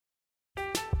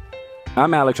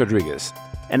I'm Alex Rodriguez.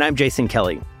 And I'm Jason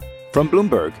Kelly. From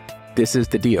Bloomberg, this is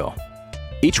The Deal.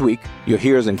 Each week, you'll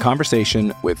hear us in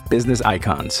conversation with business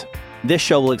icons. This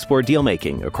show will explore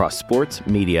deal-making across sports,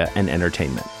 media, and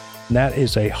entertainment. That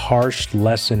is a harsh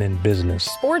lesson in business.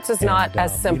 Sports is not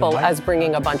as simple as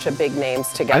bringing a bunch of big names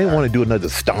together. I didn't want to do another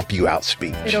stomp you out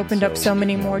speech. It opened up so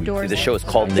many more doors. The show is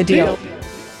called The Deal.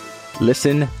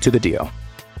 Listen to The Deal.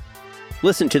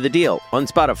 Listen to The Deal on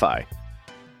Spotify.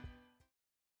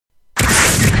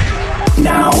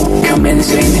 Now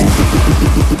commencing.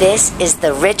 This is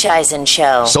The Rich Eisen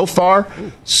Show. So far,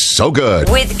 so good.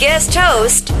 With guest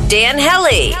host Dan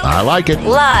Hellie. I like it.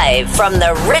 Live from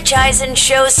The Rich Eisen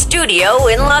Show studio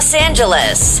in Los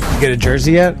Angeles. You get a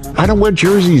jersey yet? I don't wear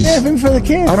jerseys. Yeah, even for the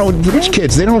kids. I don't. Which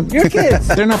kids? They don't. Your kids.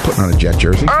 They're not putting on a Jet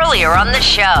jersey. Earlier on the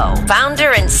show,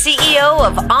 founder and CEO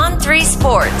of On3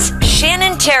 Sports,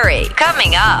 Shannon Terry.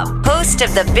 Coming up, host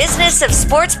of the Business of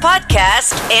Sports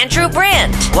podcast, Andrew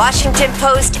Brandt. Washington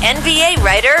Post NBA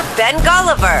writer, Ben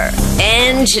Golliver.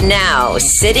 And now,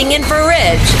 sitting in for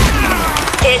Rich,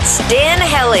 it's Dan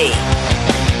Hellie.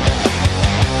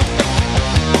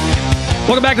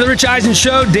 Welcome back to the Rich Eisen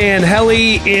Show. Dan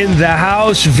Hellie in the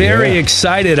house. Very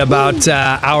excited about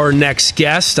our next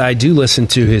guest. I do listen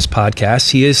to his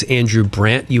podcast. He is Andrew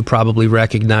Brandt. You probably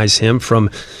recognize him from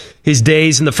his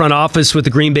days in the front office with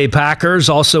the Green Bay Packers.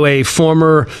 Also a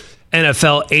former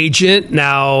NFL agent,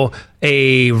 now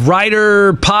a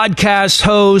writer, podcast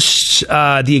host,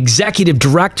 the executive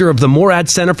director of the Morad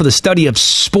Center for the Study of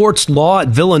Sports Law at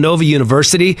Villanova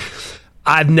University.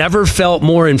 I've never felt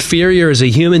more inferior as a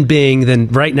human being than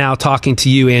right now talking to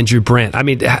you, Andrew Brandt. I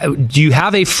mean, do you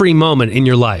have a free moment in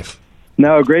your life?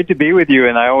 No, great to be with you.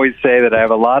 And I always say that I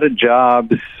have a lot of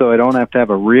jobs, so I don't have to have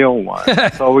a real one.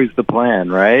 That's always the plan,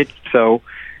 right? So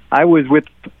I was with,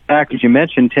 as you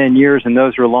mentioned, 10 years, and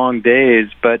those were long days.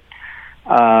 But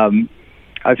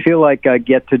I feel like I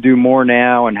get to do more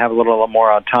now and have a little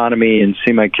more autonomy and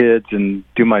see my kids and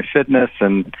do my fitness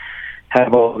and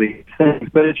have all these things.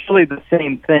 But it's really the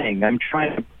same thing. I'm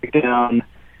trying to break down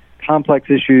complex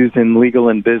issues in legal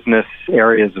and business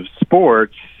areas of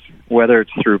sports, whether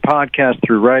it's through podcasts,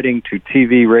 through writing, to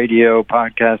TV, radio,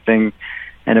 podcasting,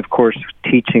 and, of course,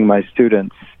 teaching my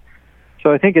students.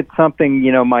 So I think it's something,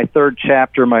 my third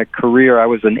chapter of my career, I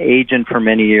was an agent for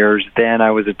many years. Then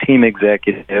I was a team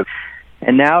executive.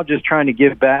 And now just trying to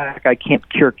give back. I can't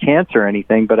cure cancer or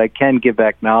anything, but I can give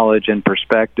back knowledge and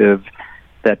perspective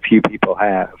that few people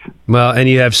have. Well, and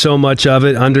you have so much of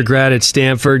it, undergrad at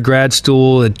Stanford, grad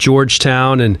school at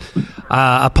Georgetown. And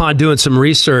upon doing some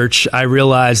research, I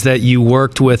realized that you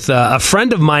worked with a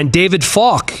friend of mine, David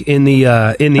Falk, in the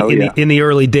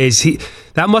early days.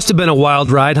 That must have been a wild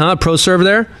ride, huh? Pro serve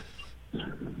there?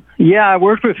 Yeah, I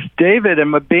worked with David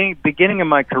in the beginning of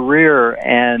my career,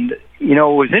 and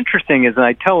what was interesting is, and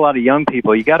I tell a lot of young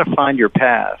people, you got to find your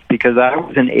path, because I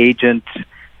was an agent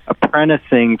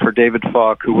apprenticing for David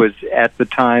Falk, who was at the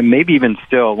time, maybe even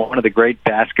still, one of the great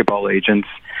basketball agents,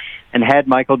 and had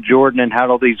Michael Jordan and had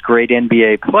all these great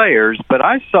NBA players. But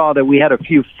I saw that we had a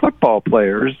few football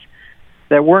players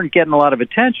that weren't getting a lot of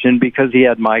attention because he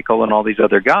had Michael and all these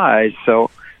other guys.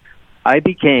 So I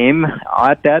became,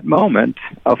 at that moment,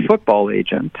 a football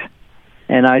agent,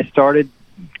 and I started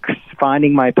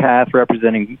finding my path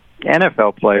representing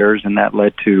NFL players, and that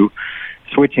led to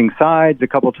switching sides a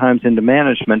couple times into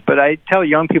management. But I tell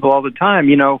young people all the time,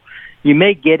 you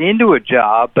may get into a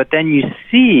job, but then you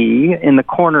see in the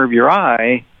corner of your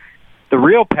eye the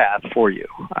real path for you.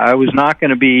 I was not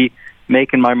going to be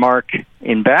making my mark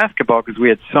in basketball because we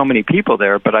had so many people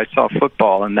there, but I saw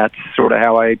football, and that's sort of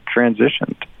how I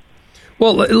transitioned.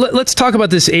 Well, let's talk about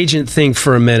this agent thing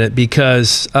for a minute,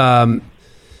 because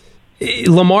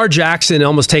Lamar Jackson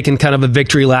almost taken kind of a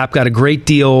victory lap, got a great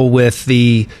deal with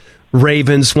the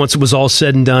Ravens once it was all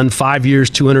said and done. 5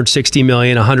 years, $260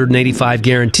 million, $185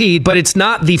 guaranteed, but it's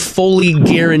not the fully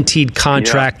guaranteed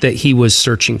contract that he was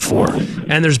searching for.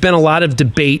 And there's been a lot of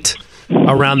debate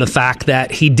around the fact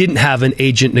that he didn't have an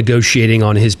agent negotiating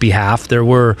on his behalf. There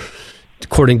were,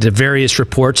 according to various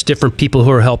reports, different people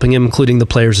who are helping him, including the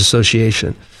Players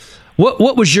Association.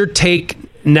 What was your take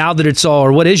now that it's all,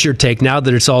 or what is your take now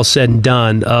that it's all said and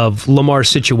done, of Lamar's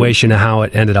situation and how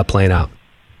it ended up playing out?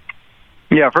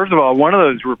 Yeah, first of all, one of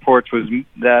those reports was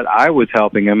that I was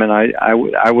helping him, and I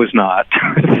was not.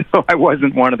 So I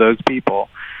wasn't one of those people.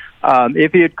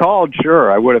 If he had called, sure,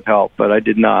 I would have helped, but I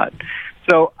did not.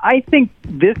 So I think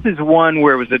this is one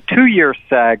where it was a 2-year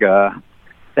saga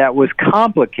that was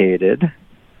complicated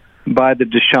by the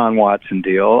Deshaun Watson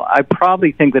deal. I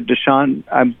probably think that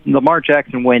Lamar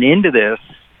Jackson went into this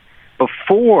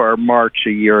before March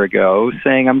a year ago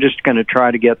saying, I'm just going to try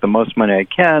to get the most money I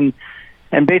can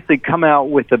and basically come out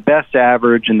with the best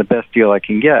average and the best deal I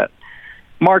can get.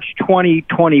 March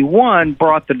 2021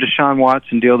 brought the Deshaun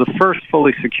Watson deal, the first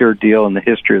fully secured deal in the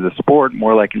history of the sport,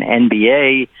 more like an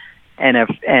NBA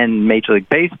and Major League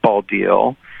Baseball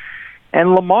deal.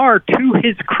 And Lamar, to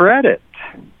his credit,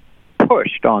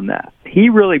 pushed on that. He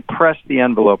really pressed the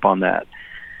envelope on that.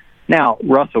 Now,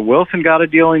 Russell Wilson got a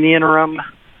deal in the interim.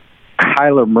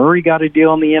 Kyler Murray got a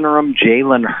deal in the interim.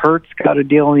 Jalen Hurts got a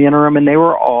deal in the interim, and they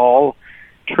were all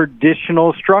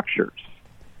traditional structures.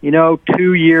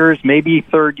 2 years, maybe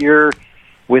third year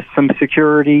with some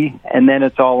security, and then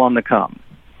it's all on the come.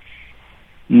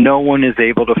 No one is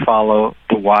able to follow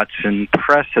the Watson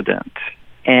precedent,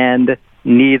 and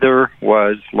neither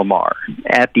was Lamar.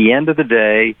 At the end of the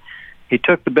day, he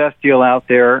took the best deal out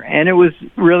there, and it was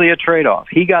really a trade-off.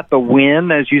 He got the win,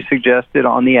 as you suggested,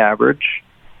 on the average,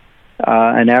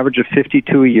 an average of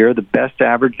 52 a year, the best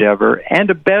average ever, and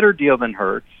a better deal than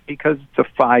Hurts because it's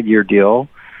a 5-year deal.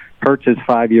 Hurts is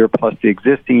 5-year plus the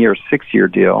existing year 6-year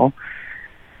deal.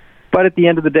 But at the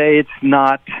end of the day, it's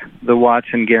not the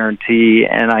Watson guarantee,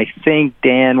 and I think,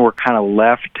 Dan, we're kind of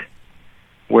left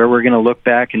where we're going to look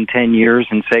back in 10 years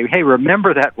and say, hey,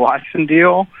 remember that Watson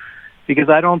deal? Because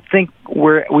I don't think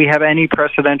we have any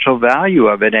precedential value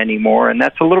of it anymore, and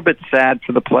that's a little bit sad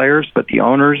for the players, but the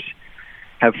owners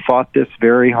have fought this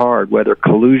very hard, whether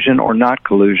collusion or not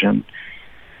collusion.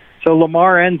 So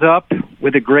Lamar ends up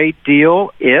with a great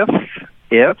deal if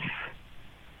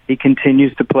he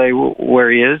continues to play where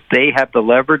he is. They have the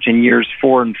leverage in years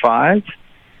 4 and 5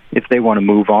 if they want to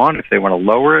move on, if they want to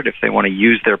lower it, if they want to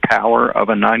use their power of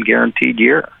a non-guaranteed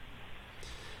year.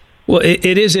 Well,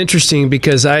 it is interesting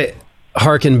because I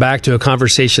hearken back to a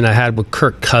conversation I had with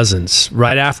Kirk Cousins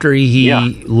right after he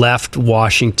left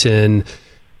Washington,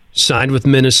 signed with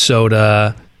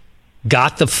Minnesota,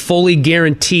 got the fully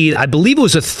guaranteed, I believe it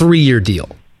was a 3-year deal.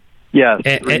 Yeah,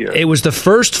 it was the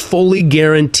first fully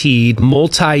guaranteed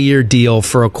multi-year deal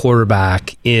for a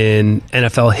quarterback in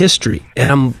NFL history.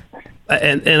 And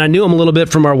I knew him a little bit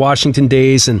from our Washington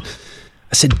days, and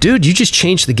I said, dude, you just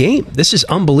changed the game. This is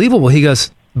unbelievable. He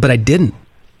goes, but I didn't.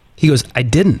 He goes, I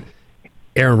didn't.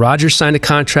 Aaron Rodgers signed a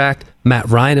contract. Matt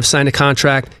Ryan have signed a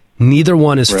contract. Neither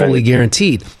one is fully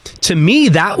guaranteed. To me,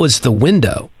 that was the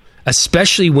window,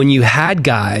 especially when you had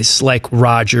guys like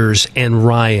Rodgers and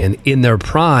Ryan in their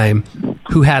prime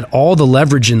who had all the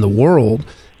leverage in the world.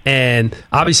 And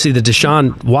obviously the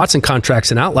Deshaun Watson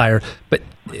contract's an outlier. But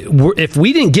if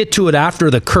we didn't get to it after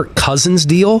the Kirk Cousins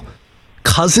deal,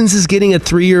 Cousins is getting a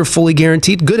 3-year fully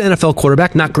guaranteed. Good NFL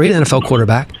quarterback, not great NFL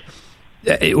quarterback.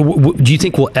 Do you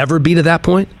think we'll ever be to that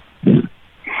point?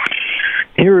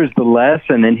 Here is the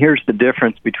lesson, and here's the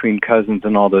difference between Cousins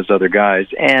and all those other guys,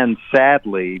 and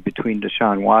sadly, between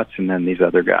Deshaun Watson and these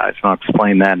other guys. And I'll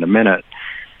explain that in a minute.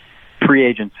 Free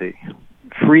agency.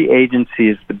 Free agency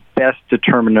is the best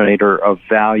determinator of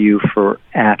value for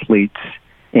athletes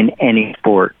in any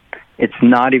sport. It's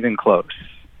not even close.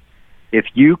 If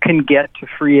you can get to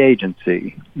free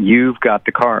agency, you've got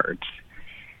the cards.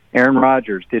 Aaron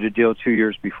Rodgers did a deal 2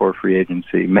 years before free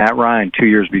agency. Matt Ryan, 2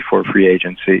 years before free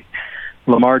agency.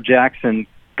 Lamar Jackson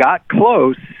got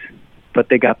close, but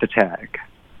they got the tag.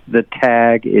 The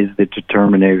tag is the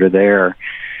determinator there.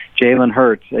 Jalen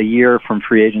Hurts, a year from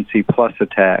free agency plus a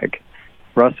tag.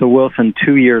 Russell Wilson,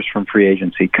 2 years from free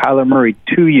agency. Kyler Murray,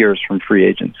 2 years from free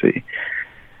agency.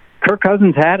 Kirk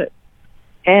Cousins had it.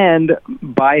 And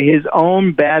by his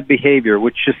own bad behavior,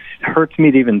 which just hurts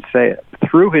me to even say it,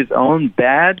 through his own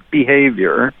bad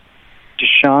behavior,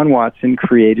 Deshaun Watson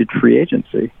created free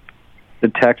agency. The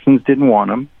Texans didn't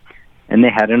want him, and they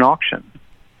had an auction.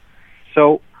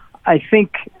 So I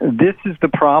think this is the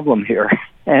problem here.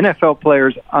 NFL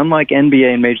players, unlike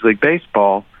NBA and Major League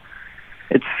Baseball,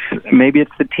 maybe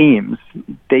it's the teams.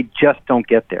 They just don't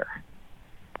get there.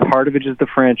 Part of it is the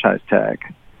franchise tag,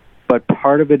 but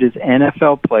part of it is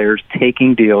NFL players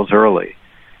taking deals early,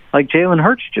 like Jalen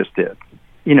Hurts just did.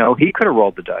 He could have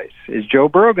rolled the dice. Is Joe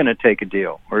Burrow going to take a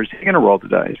deal, or is he going to roll the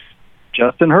dice?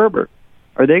 Justin Herbert.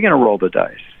 Are they going to roll the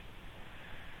dice?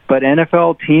 But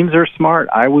NFL teams are smart.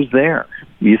 I was there.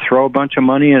 You throw a bunch of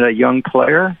money at a young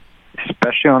player,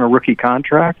 especially on a rookie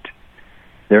contract,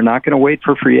 they're not going to wait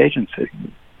for free agency.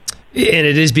 And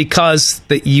it is because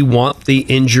that you want the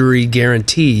injury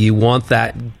guarantee. You want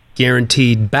that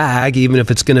guaranteed bag, even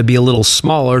if it's going to be a little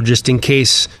smaller, just in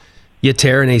case you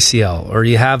tear an ACL or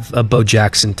you have a Bo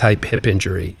Jackson type hip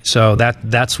injury. So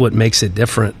that's what makes it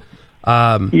different.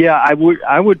 I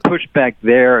would push back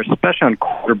there, especially on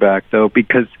quarterback, though,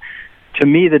 because to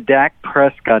me the Dak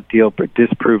Prescott deal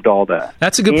disproved all that.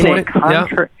 That's a good point.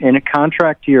 In a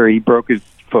contract year, he broke his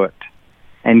foot.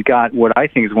 and got what I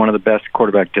think is one of the best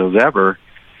quarterback deals ever,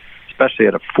 especially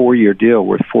at a 4-year deal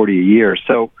worth $40 a year.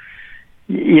 So,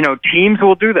 teams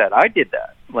will do that. I did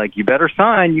that. Like, you better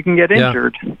sign, you can get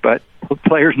injured, but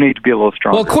players need to be a little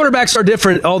stronger. Well, quarterbacks are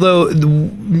different, although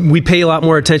we pay a lot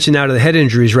more attention now to the head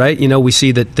injuries, right? We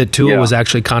see that Tua was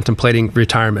actually contemplating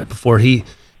retirement before he,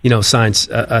 signs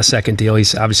a second deal.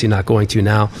 He's obviously not going to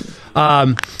now.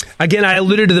 Again, I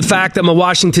alluded to the fact that I'm a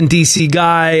Washington, D.C.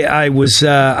 guy. I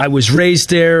was raised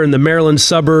there in the Maryland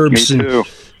suburbs. Me too.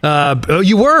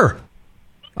 You were?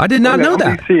 I did not know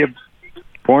that.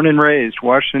 Born and raised,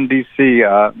 Washington, D.C.,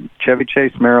 Chevy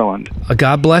Chase, Maryland.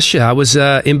 God bless you. I was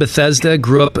in Bethesda,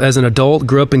 grew up as an adult,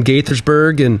 grew up in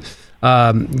Gaithersburg, and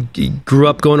grew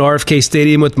up going to RFK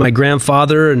Stadium with my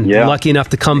grandfather, and lucky enough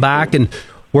to come back and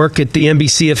work at the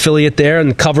NBC affiliate there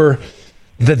and cover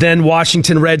the then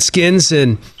Washington Redskins,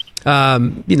 and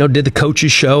did the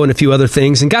coaches show and a few other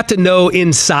things, and got to know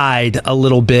inside a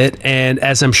little bit. And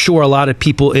as I'm sure a lot of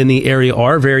people in the area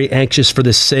are very anxious for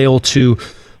this sale to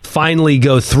finally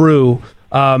go through.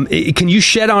 Can you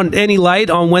shed on any light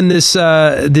on when this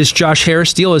Josh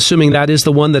Harris deal, assuming that is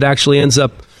the one that actually ends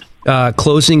up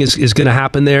closing, is going to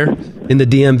happen there in the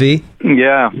DMV?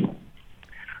 Yeah.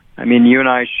 I mean, you and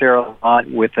I share a lot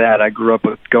with that. I grew up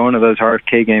going to those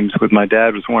RFK games with my dad.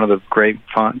 It was one of the great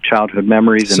childhood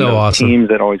memories, and so awesome. Teams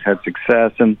that always had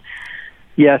success. And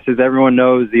yes, as everyone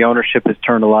knows, the ownership has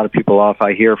turned a lot of people off.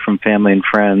 I hear from family and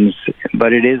friends,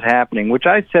 but it is happening, which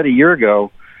I said a year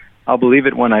ago. I'll believe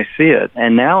it when I see it,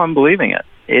 and now I'm believing it.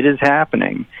 It is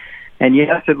happening. And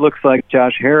yes, it looks like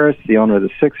Josh Harris, the owner of the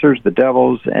Sixers, the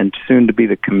Devils, and soon to be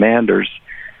the Commanders.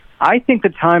 I think the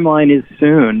timeline is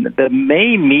soon. The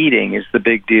May meeting is the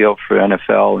big deal for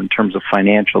NFL in terms of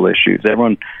financial issues.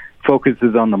 Everyone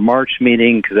focuses on the March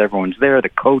meeting because everyone's there, the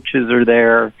coaches are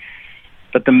there.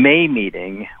 But the May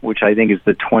meeting, which I think is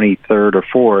the 23rd or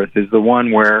 4th, is the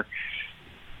one where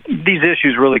these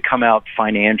issues really come out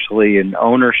financially, and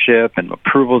ownership and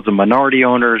approvals of minority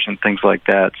owners and things like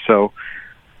that. So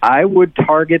I would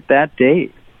target that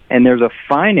date. And there's a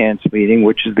finance meeting,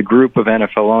 which is the group of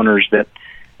NFL owners that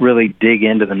really dig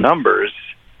into the numbers,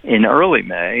 in early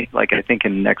May, like I think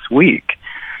in next week.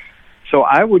 So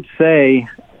I would say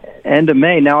end of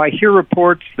May. Now, I hear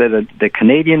reports that the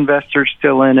Canadian investor's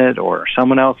still in it or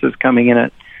someone else is coming in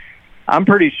it. I'm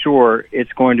pretty sure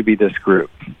it's going to be this group: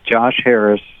 Josh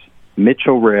Harris,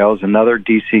 Mitchell Rales, another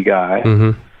DC guy,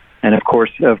 and of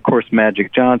course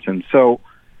Magic Johnson. So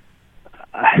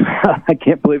I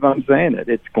can't believe I'm saying it.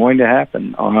 It's going to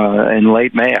happen in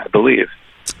late May, I believe.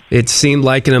 It seemed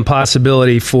like an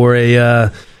impossibility for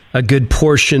a good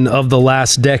portion of the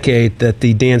last decade that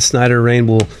the Dan Snyder reign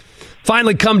will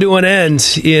finally come to an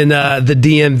end in the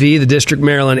DMV, the District,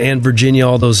 Maryland, and Virginia.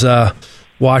 All those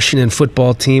Washington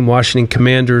football team, Washington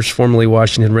Commanders, formerly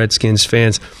Washington Redskins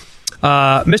fans.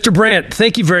 Mr. Brandt,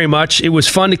 thank you very much. It was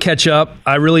fun to catch up.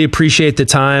 I really appreciate the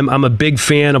time. I'm a big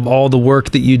fan of all the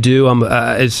work that you do.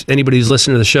 As anybody who's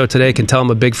listening to the show today can tell,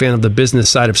 I'm a big fan of the business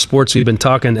side of sports. We've been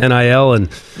talking NIL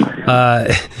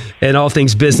and all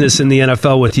things business in the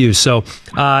NFL with you. So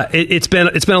it's been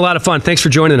a lot of fun. Thanks for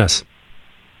joining us.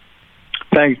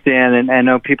 Thanks, Dan. And I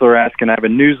know people are asking. I have a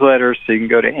newsletter, so you can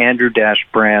go to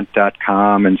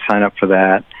andrew-brandt.com and sign up for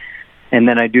that. And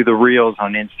then I do the reels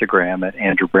on Instagram at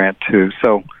Andrew Brandt too.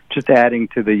 So just adding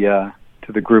to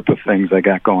the group of things I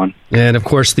got going. And of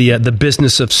course, the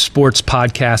Business of Sports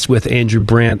podcast with Andrew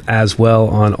Brandt as well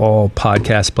on all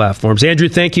podcast platforms. Andrew,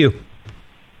 thank you.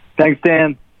 Thanks,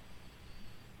 Dan.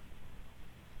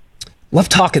 Love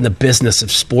talking the business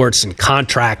of sports and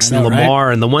contracts and Lamar.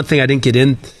 Right? And the one thing I didn't get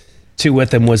into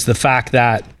with him was the fact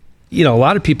that, a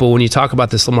lot of people, when you talk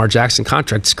about this Lamar Jackson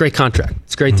contract, it's a great contract.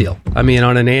 It's a great deal. I mean,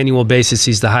 on an annual basis,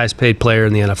 he's the highest paid player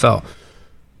in the NFL.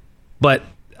 But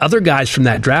other guys from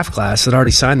that draft class had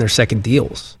already signed their second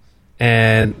deals.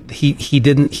 And he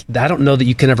didn't. I don't know that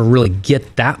you can ever really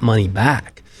get that money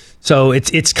back. So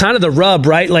it's kind of the rub,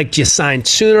 right? Like, you signed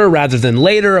sooner rather than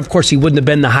later. Of course, he wouldn't have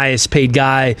been the highest paid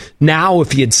guy now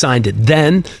if he had signed it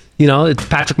then.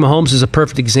 Patrick Mahomes is a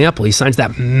perfect example. He signs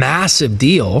that massive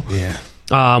deal. Yeah.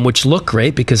 Which looked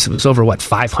great because it was over,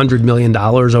 $500 million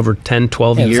over 10,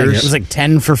 12 years. It was like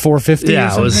 10 for $450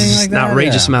 Yeah, it was an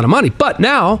outrageous amount of money. But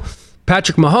now,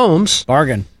 Patrick Mahomes...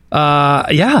 Bargain.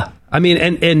 Yeah. I mean,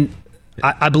 and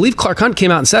I believe Clark Hunt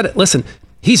came out and said it. Listen,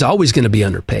 he's always going to be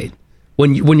underpaid.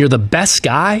 When you're the best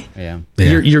guy,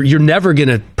 you're never going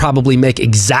to probably make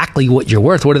exactly what you're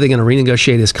worth. What are they going to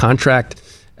renegotiate his contract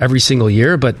every single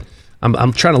year? But...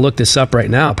 I'm trying to look this up right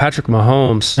now. Patrick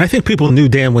Mahomes. I think people knew,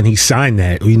 Dan, when he signed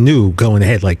that, we knew going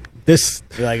ahead, like this.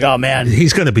 You're like, oh man,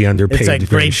 he's going to be underpaid. It's a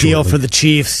great deal for the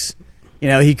Chiefs.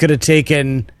 he could have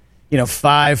taken,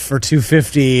 5 for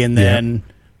 $250 and then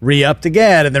re-upped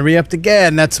again and then re-upped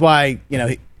again. That's why,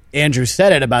 Andrew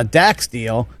said it about Dak's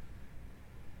deal.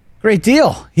 Great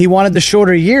deal. He wanted the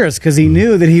shorter years because he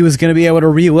knew that he was going to be able to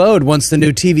reload once the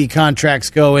new TV contracts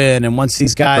go in and once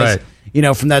these guys,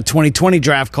 from that 2020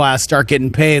 draft class start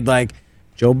getting paid, like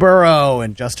Joe Burrow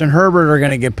and Justin Herbert are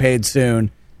going to get paid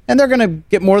soon. And they're going to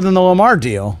get more than the Lamar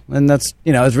deal. And that's,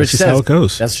 as Rich says, how it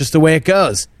goes. That's just the way it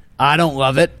goes. I don't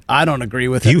love it. I don't agree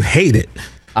with it. You hate it.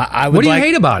 What do you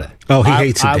hate about it? Oh, he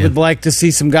hates it, Dan. I would like to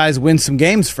see some guys win some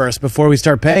games first before we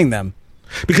start paying them.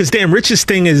 Because, Dan, Rich's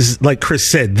thing is, like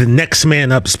Chris said, the next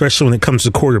man up, especially when it comes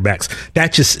to quarterbacks.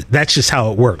 That's just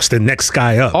how it works. The next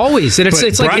guy up. Always. And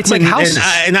it's like houses.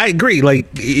 And I agree.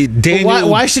 Like, Daniel.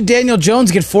 Why should Daniel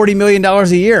Jones get $40 million a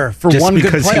year for one good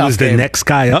playoff game? Just because he was the next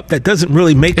guy up? That doesn't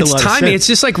really make a lot of sense. It's timing. It's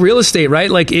just like real estate,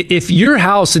 right? Like, if your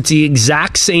house, it's the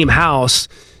exact same house,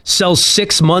 sells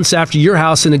 6 months after your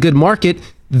house in a good market,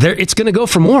 it's going to go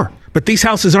for more. But these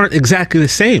houses aren't exactly the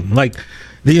same. Like,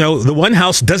 the one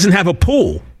house doesn't have a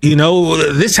pool.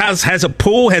 This house has a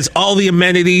pool, has all the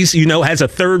amenities, has a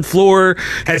third floor,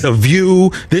 has a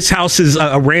view. This house is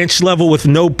a ranch level with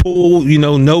no pool,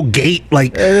 no gate.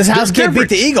 Like, this house can't beat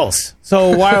the Eagles.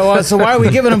 So why are we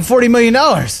giving them $40 million?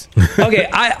 Okay,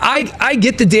 I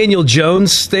get the Daniel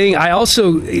Jones thing. I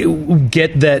also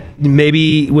get that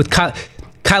maybe with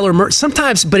Kyler Murray,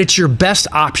 sometimes, but it's your best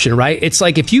option, right? It's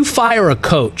like if you fire a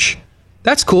coach,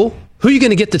 that's cool. Who are you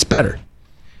going to get that's better?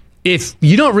 If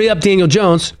you don't re-up Daniel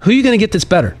Jones, who are you going to get that's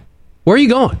better? Where are you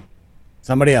going?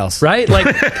 Somebody else. Right? Like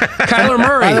Kyler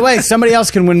Murray. By the way, somebody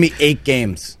else can win me 8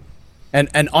 games and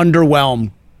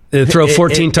underwhelm. Throw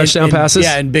 14 touchdown passes?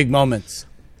 Yeah, in big moments.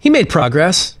 He made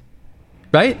progress,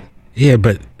 right? Yeah,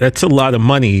 but that's a lot of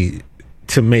money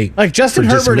to make. Like Justin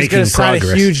Herbert is going to sign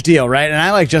a huge deal, right? And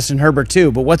I like Justin Herbert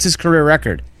too, but what's his career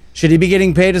record? Should he be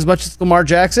getting paid as much as Lamar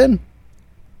Jackson?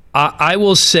 I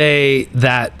will say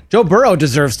that Joe Burrow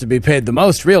deserves to be paid the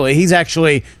most, really. He's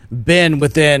actually been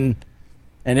within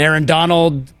an Aaron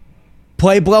Donald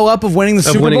play blow up of winning the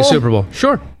Super Bowl. Winning Super Bowl.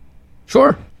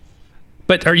 Sure.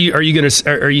 But are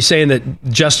you saying that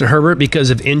Justin Herbert, because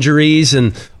of injuries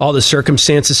and all the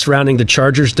circumstances surrounding the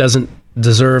Chargers, doesn't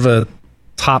deserve a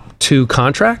top 2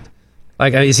 contract?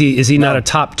 Like, is he not a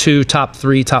top 2, top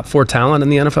 3, top 4 talent in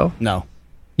the NFL? No.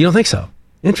 You don't think so?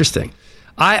 Interesting.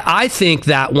 I think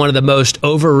that one of the most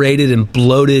overrated and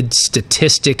bloated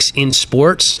statistics in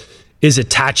sports is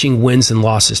attaching wins and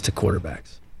losses to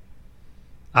quarterbacks.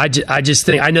 I just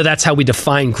think, I know that's how we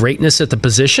define greatness at the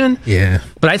position. Yeah.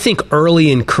 But I think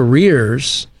early in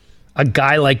careers, a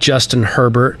guy like Justin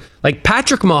Herbert, like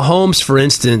Patrick Mahomes, for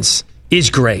instance,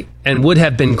 is great and would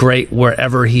have been great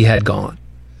wherever he had gone.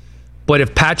 But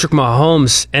if Patrick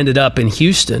Mahomes ended up in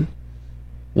Houston,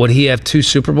 would he have 2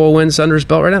 Super Bowl wins under his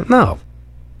belt right now?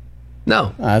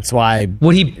 No. That's why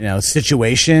would he,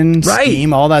 situation,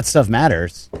 scheme, all that stuff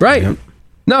matters. Right. Yep.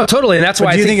 No, totally. And that's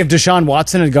why do you think if Deshaun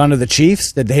Watson had gone to the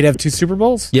Chiefs, that they'd have 2 Super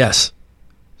Bowls? Yes.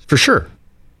 For sure.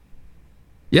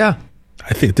 Yeah.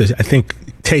 I think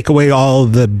take away all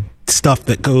the stuff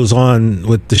that goes on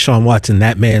with Deshaun Watson,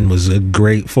 that man was a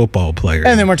great football player.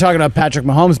 And then we're talking about Patrick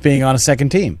Mahomes being on a second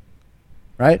team.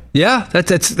 Right? Yeah,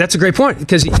 that's a great point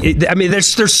because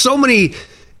there's so many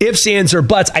ifs, ands, or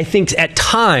buts. I think at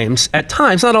times,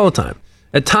 not all the time,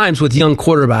 at times with young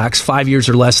quarterbacks, 5 years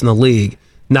or less in the league,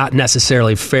 not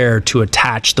necessarily fair to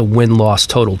attach the win-loss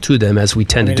total to them as we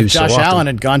tend to do so often. If Josh Allen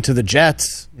had gone to the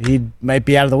Jets, he might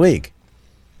be out of the league.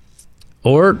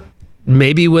 Or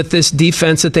maybe with this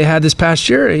defense that they had this past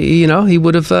year, he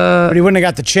would have. But he wouldn't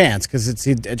have got the chance because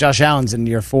Josh Allen's in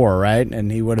year 4, right?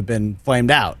 And he would have been flamed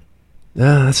out.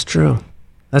 Yeah, that's true.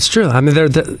 That's true. I mean,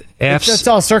 that's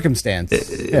all circumstance.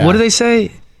 Yeah. What do they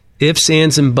say? Ifs,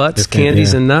 ands, and buts,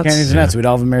 candies and nuts. Candies and nuts. We'd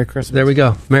all have a Merry Christmas. There we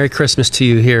go. Merry Christmas to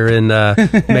you here in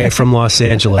May from Los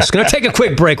Angeles. Going to take a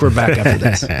quick break. We're back after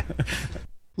this.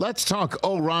 Let's talk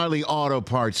O'Reilly Auto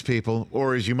Parts, people,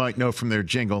 or as you might know from their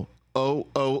jingle,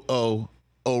 O'Reilly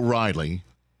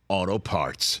Auto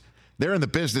Parts. They're in the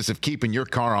business of keeping your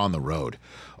car on the road.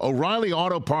 O'Reilly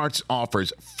Auto Parts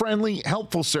offers friendly,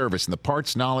 helpful service and the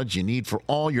parts knowledge you need for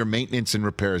all your maintenance and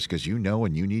repairs because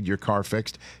when you need your car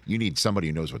fixed, you need somebody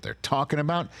who knows what they're talking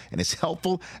about and is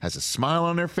helpful, has a smile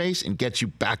on their face, and gets you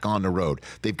back on the road.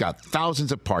 They've got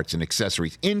thousands of parts and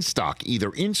accessories in stock,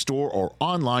 either in-store or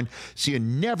online, so you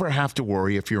never have to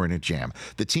worry if you're in a jam.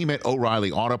 The team at O'Reilly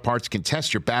Auto Parts can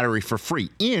test your battery for free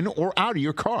in or out of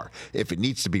your car. If it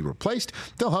needs to be replaced,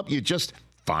 they'll help you just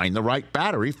find the right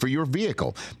battery for your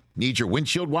vehicle. Need your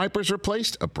windshield wipers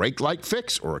replaced, a brake light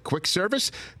fix, or a quick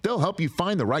service? They'll help you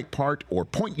find the right part or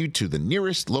point you to the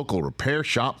nearest local repair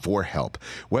shop for help.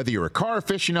 Whether you're a car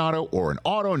aficionado or an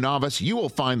auto novice, you will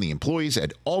find the employees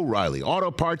at O'Reilly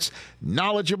Auto Parts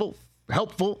knowledgeable,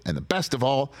 helpful, and the best of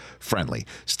all, friendly.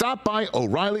 Stop by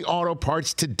O'Reilly Auto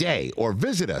Parts today or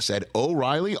visit us at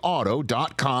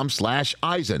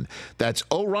O'ReillyAuto.com/Eisen. That's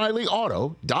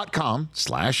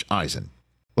O'ReillyAuto.com/Eisen.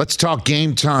 Let's talk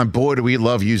Game Time. Boy, do we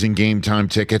love using Game Time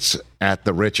tickets at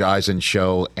the Rich Eisen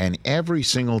Show. And every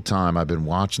single time I've been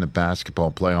watching the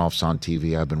basketball playoffs on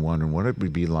TV, I've been wondering what it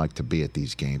would be like to be at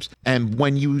these games. And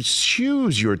when you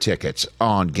choose your tickets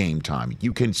on Game Time,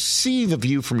 you can see the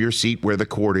view from your seat where the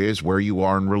court is, where you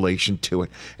are in relation to it.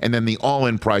 And then the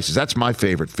all-in prices. That's my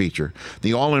favorite feature.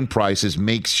 The all-in prices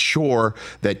makes sure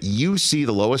that you see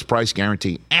the lowest price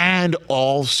guarantee and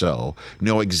also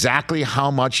know exactly how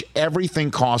much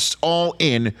everything costs all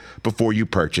in before you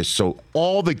purchase. So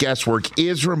all the guesswork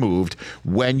is removed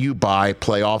when you buy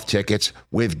playoff tickets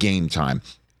with Game Time.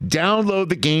 Download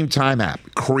the Game Time app,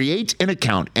 create an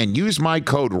account, and use my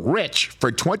code RICH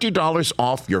for $20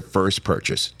 off your first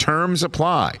purchase. Terms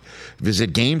apply.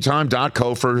 Visit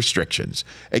GameTime.co for restrictions.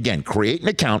 Again, create an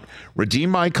account, redeem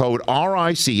my code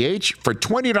RICH for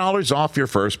 $20 off your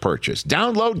first purchase.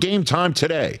 Download Game Time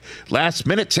today. Last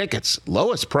minute tickets,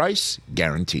 lowest price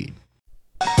guaranteed.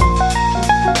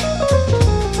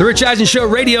 The Rich Eisen Show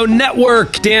Radio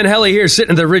Network. Dan Hellie here,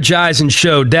 sitting at the Rich Eisen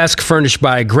Show desk, furnished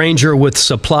by Grainger with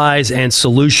supplies and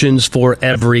solutions for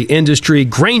every industry.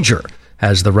 Grainger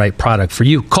has the right product for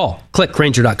you. Call, click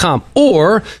Grainger.com,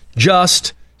 or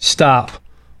just stop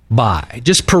by.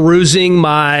 Just perusing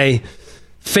my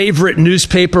favorite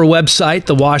newspaper website,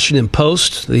 the Washington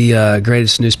Post, the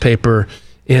greatest newspaper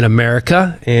in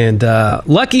America. And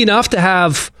lucky enough to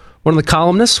have one of the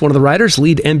columnists, one of the writers,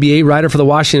 lead NBA writer for the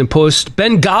Washington Post,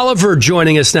 Ben Golliver,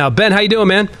 joining us now. Ben, how you doing,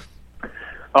 man?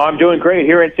 I'm doing great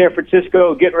here in San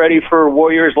Francisco, getting ready for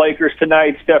Warriors-Lakers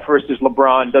tonight. Steph versus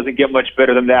LeBron. Doesn't get much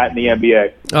better than that in the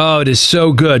NBA. Oh, it is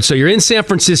so good. So you're in San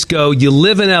Francisco, you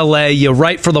live in L.A., you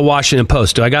write for the Washington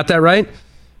Post. Do I got that right?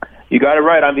 You got it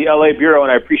right. I'm the L.A. bureau,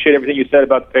 and I appreciate everything you said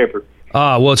about the paper.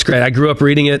 Well, it's great. I grew up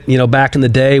reading it, back in the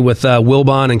day with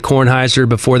Wilbon and Kornheiser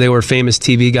before they were famous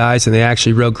TV guys, and they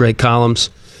actually wrote great columns.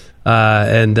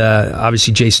 And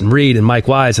obviously Jason Reed and Mike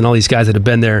Wise and all these guys that have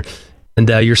been there, and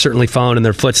you're certainly following in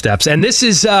their footsteps. And this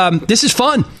is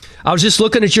fun. I was just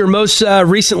looking at your most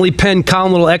recently penned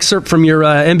column, little excerpt from your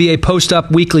NBA Post-Up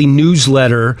Weekly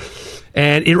newsletter,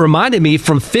 and it reminded me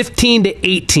from 15 to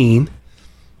 18,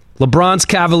 LeBron's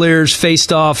Cavaliers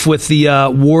faced off with the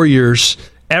Warriors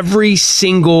every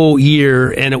single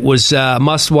year, and it was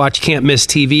must-watch, can't-miss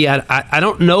TV. I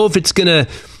don't know if it's going to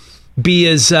be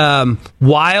as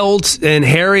wild and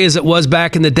hairy as it was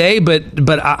back in the day, but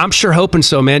I'm sure hoping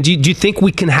so, man. Do you think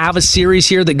we can have a series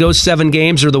here that goes 7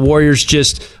 games, or the Warriors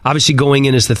just obviously going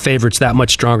in as the favorites that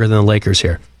much stronger than the Lakers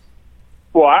here?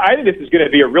 Well, I think this is going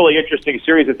to be a really interesting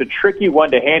series. It's a tricky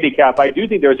one to handicap. I do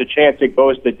think there's a chance it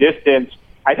goes the distance.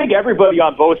 I think everybody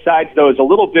on both sides, though, is a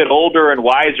little bit older and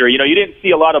wiser. You didn't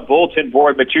see a lot of bulletin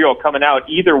board material coming out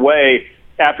either way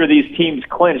after these teams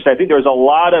clinched. I think there was a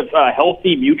lot of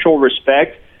healthy mutual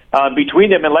respect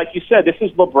between them. And like you said, this is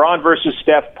LeBron versus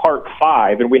Steph Part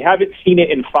 5, and we haven't seen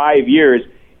it in 5 years.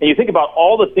 And you think about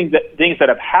all the things that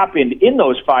have happened in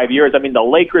those 5 years. I mean, the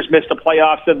Lakers missed the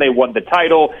playoffs, then they won the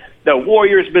title. The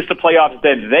Warriors missed the playoffs,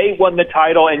 then they won the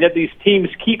title. And yet these teams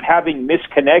keep having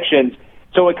misconnections.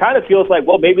 So it kind of feels like,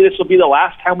 well, maybe this will be the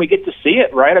last time we get to see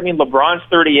it, right? I mean, LeBron's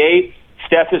 38,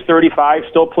 Steph is 35,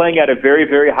 still playing at a very,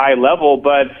 very high level,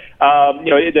 but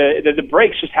the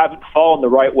breaks just haven't fallen the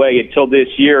right way until this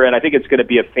year, and I think it's going to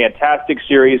be a fantastic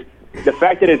series. The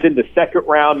fact that it's in the second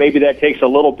round, maybe that takes a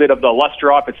little bit of the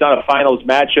luster off. It's not a finals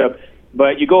matchup,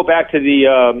 but you go back to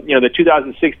the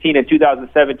 2016 and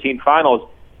 2017 finals.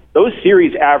 Those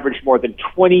series averaged more than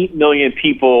 20 million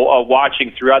people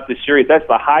watching throughout the series. That's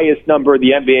the highest number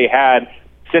the NBA had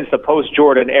since the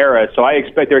post-Jordan era. So I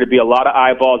expect there to be a lot of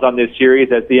eyeballs on this series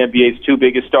as the NBA's 2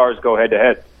 biggest stars go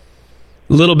head-to-head.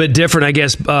 A little bit different, I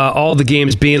guess, all the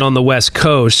games being on the West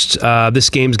Coast. This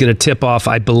game's going to tip off,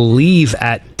 I believe,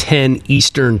 at 10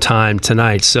 Eastern time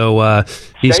tonight. So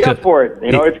stay up for it.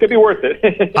 It's going to be worth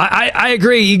it. I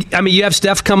agree. You have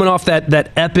Steph coming off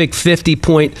that epic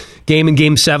 50-point game in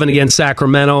Game 7 against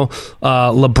Sacramento.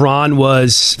 LeBron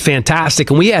was fantastic.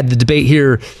 And we had the debate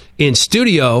here in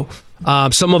studio.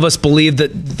 Some of us believe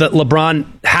that LeBron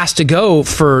has to go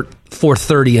for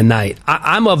 30 a night.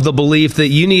 I'm of the belief that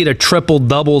you need a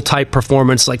triple-double type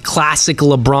performance, like classic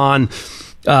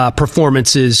LeBron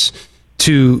performances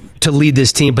to lead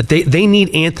this team. But they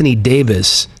need Anthony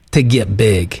Davis to get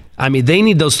big. I mean, they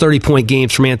need those 30-point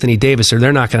games from Anthony Davis, or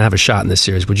they're not going to have a shot in this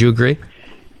series. Would you agree?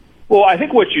 Well, I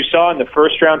think what you saw in the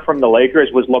first round from the Lakers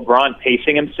was LeBron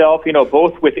pacing himself,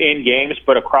 both within games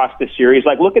but across the series.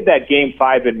 Like, look at that Game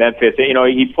 5 in Memphis.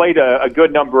 He played a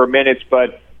good number of minutes,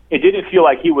 but it didn't feel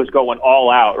like he was going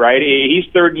all out, right? He's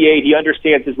 38. He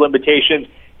understands his limitations.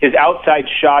 His outside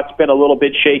shot's been a little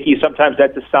bit shaky. Sometimes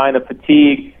that's a sign of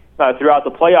fatigue throughout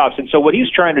the playoffs. And so what he's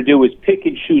trying to do is pick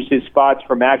and choose his spots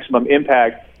for maximum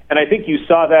impact. And I think you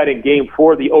saw that in Game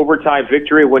 4, the overtime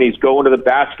victory, when he's going to the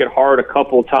basket hard a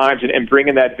couple of times and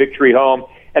bringing that victory home.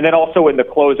 And then also in the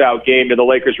closeout game, the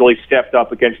Lakers really stepped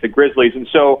up against the Grizzlies. And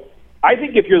so I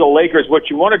think if you're the Lakers, what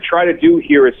you want to try to do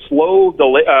here is slow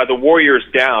the Warriors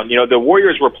down. The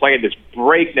Warriors were playing this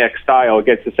breakneck style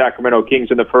against the Sacramento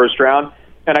Kings in the first round.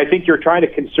 And I think you're trying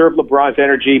to conserve LeBron's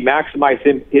energy, maximize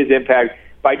his impact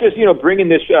by just, bringing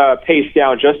this pace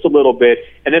down just a little bit.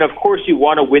 And then, of course, you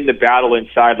want to win the battle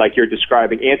inside like you're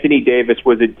describing. Anthony Davis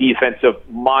was a defensive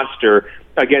monster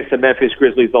against the Memphis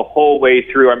Grizzlies the whole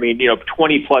way through.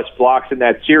 20-plus blocks in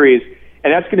that series.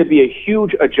 And that's going to be a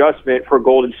huge adjustment for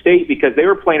Golden State because they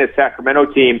were playing a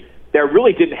Sacramento team that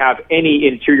really didn't have any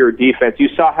interior defense. You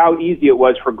saw how easy it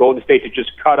was for Golden State to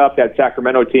just cut up that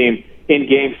Sacramento team in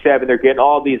Game 7. They're getting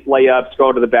all these layups,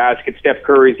 going to the basket. Steph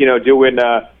Curry's, doing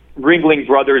Ringling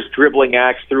Brothers dribbling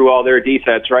acts through all their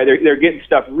defense, right? They're getting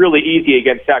stuff really easy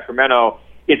against Sacramento.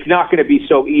 It's not going to be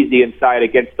so easy inside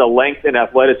against the length and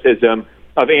athleticism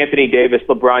of Anthony Davis,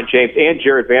 LeBron James, and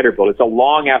Jared Vanderbilt. It's a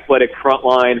long, athletic front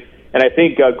line, and I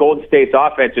think Golden State's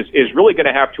offense is really going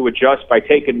to have to adjust by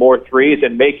taking more threes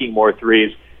and making more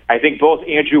threes. I think both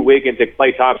Andrew Wiggins and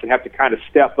Klay Thompson have to kind of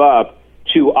step up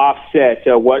to offset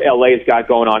what LA's got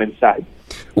going on inside.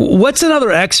 What's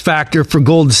another X factor for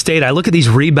Golden State? I look at these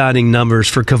rebounding numbers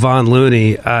for Kevon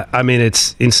Looney.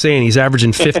 It's insane. He's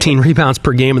averaging 15 rebounds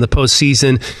per game in the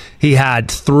postseason. He had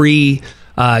 3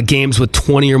 games with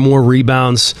 20 or more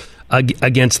rebounds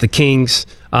against the Kings.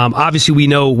 Obviously, we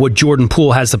know what Jordan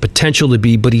Poole has the potential to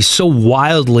be, but he's so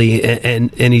wildly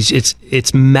and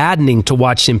it's maddening to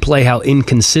watch him play, how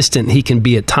inconsistent he can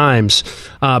be at times.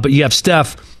 But you have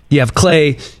Steph, you have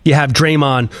Clay, you have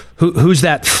Draymond. Who's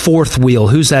that fourth wheel?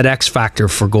 Who's that X factor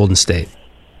for Golden State?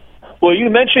 Well, you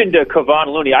mentioned Kevon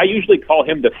Looney. I usually call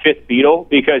him the fifth Beatle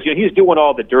because he's doing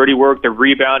all the dirty work, the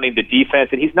rebounding, the defense,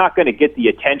 and he's not going to get the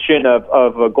attention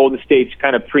of Golden State's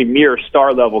kind of premier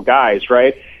star-level guys,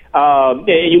 right? And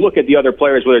you look at the other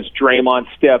players, whether it's Draymond,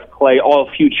 Steph, Clay, all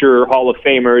future Hall of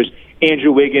Famers,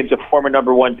 Andrew Wiggins, a former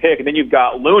number 1 pick, and then you've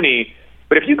got Looney.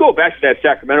 But if you go back to that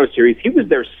Sacramento series, he was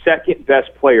their second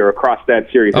best player across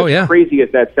that series. As crazy as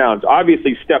that sounds.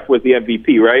 Obviously, Steph was the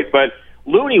MVP, right? But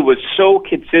Looney was so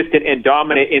consistent and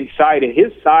dominant inside, and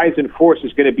his size and force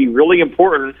is going to be really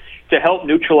important to help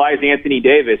neutralize Anthony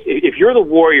Davis. If you're the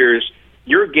Warriors,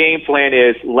 your game plan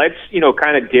is let's,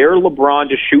 kind of dare LeBron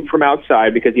to shoot from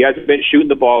outside because he hasn't been shooting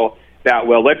the ball that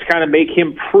well. Let's kind of make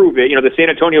him prove it. The San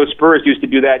Antonio Spurs used to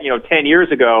do that, 10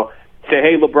 years ago. Say,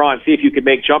 hey, LeBron, see if you can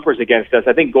make jumpers against us.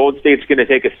 I think Golden State's going to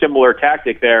take a similar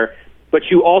tactic there. But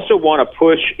you also want to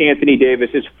push Anthony Davis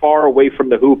as far away from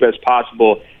the hoop as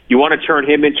possible. You want to turn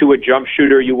him into a jump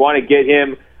shooter. You want to get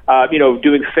him,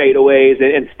 doing fadeaways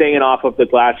and staying off of the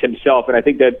glass himself. And I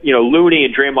think that, Looney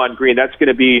and Draymond Green, that's going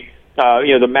to be,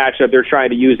 the matchup they're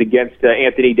trying to use against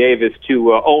Anthony Davis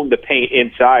to own the paint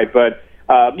inside. But,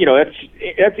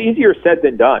 that's easier said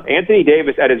than done. Anthony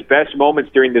Davis, at his best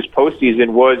moments during this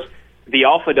postseason, was the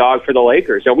alpha dog for the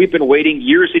Lakers. And we've been waiting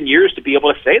years and years to be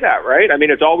able to say that, right?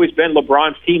 It's always been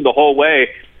LeBron's team the whole way.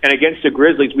 And against the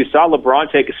Grizzlies, we saw LeBron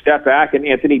take a step back and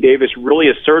Anthony Davis really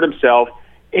assert himself.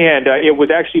 And it was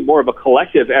actually more of a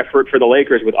collective effort for the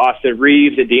Lakers with Austin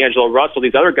Reeves and D'Angelo Russell,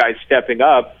 these other guys stepping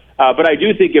up. But I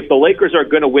do think if the Lakers are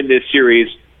going to win this series,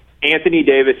 Anthony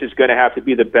Davis is going to have to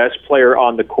be the best player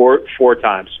on the court 4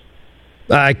 times.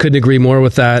 I couldn't agree more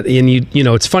with that. And,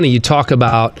 it's funny, you talk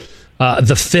about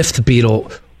the fifth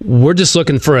Beatle. We're just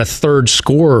looking for a third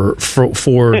scorer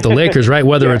for the Lakers, right?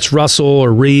 Whether it's Russell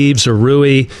or Reeves or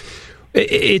Rui.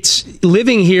 It's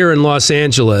living here in Los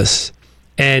Angeles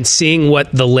and seeing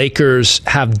what the Lakers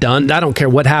have done. I don't care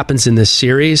what happens in this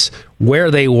series.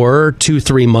 Where they were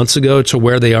 2-3 months ago to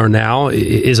where they are now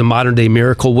is a modern day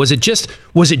miracle. Was it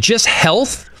just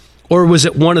health, or was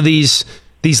it one of these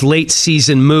late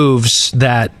season moves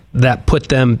that got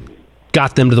them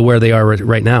to where they are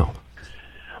right now?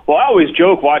 Well, I always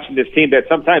joke watching this team that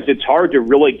sometimes it's hard to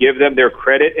really give them their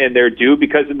credit and their due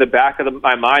because in the back of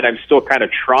my mind, I'm still kind of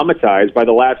traumatized by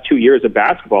the last 2 years of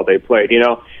basketball they played.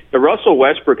 the Russell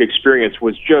Westbrook experience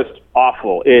was just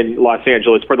awful in Los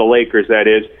Angeles for the Lakers, that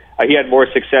is. He had more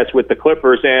success with the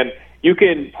Clippers, and you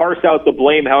can parse out the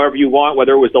blame however you want,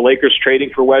 whether it was the Lakers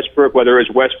trading for Westbrook, whether it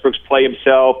was Westbrook's play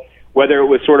himself, whether it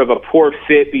was sort of a poor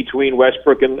fit between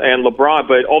Westbrook and LeBron,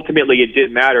 but ultimately it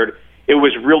didn't matter. It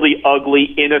was really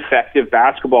ugly, ineffective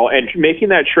basketball, and making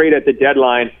that trade at the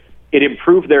deadline, it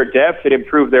improved their depth, it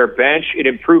improved their bench, it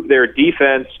improved their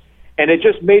defense, and it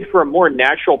just made for a more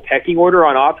natural pecking order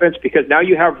on offense because now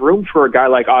you have room for a guy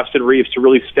like Austin Reeves to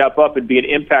really step up and be an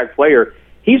impact player.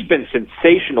 He's been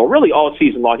sensational really all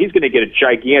season long. He's going to get a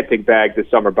gigantic bag this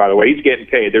summer, by the way. He's getting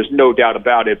paid. There's no doubt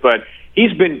about it. But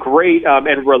he's been great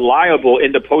and reliable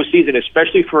in the postseason,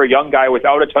 especially for a young guy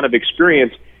without a ton of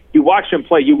experience. You watch him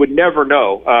play, you would never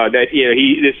know that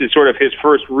this is sort of his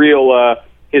first real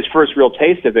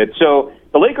taste of it. So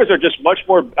the Lakers are just much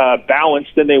more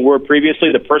balanced than they were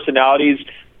previously. The personalities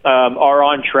are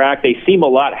on track. They seem a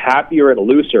lot happier and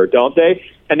looser, don't they?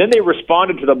 And then they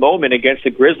responded to the moment against the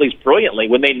Grizzlies brilliantly.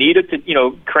 When they needed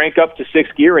to, crank up to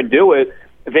sixth gear and do it,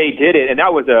 they did it. And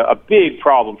that was a big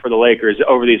problem for the Lakers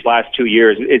over these last 2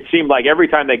 years. It seemed like every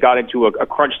time they got into a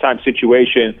crunch time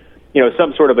situation,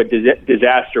 some sort of a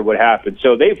disaster would happen.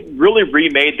 So they've really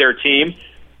remade their team.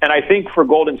 And I think for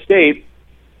Golden State,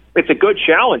 it's a good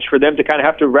challenge for them to kind of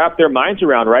have to wrap their minds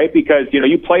around, right? Because,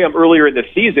 you play them earlier in the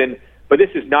season, but this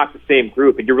is not the same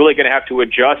group, and you're really going to have to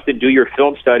adjust and do your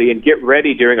film study and get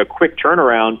ready during a quick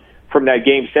turnaround from that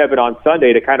Game 7 on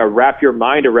Sunday to kind of wrap your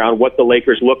mind around what the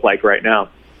Lakers look like right now.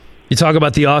 You talk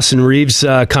about the Austin Reeves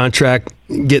contract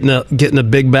getting a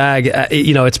big bag.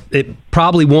 It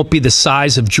probably won't be the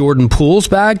size of Jordan Poole's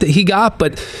bag that he got,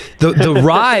 but the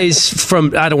rise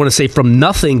from, I don't want to say from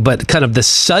nothing, but kind of the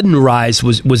sudden rise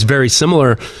was very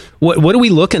similar. What are we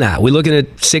looking at? We looking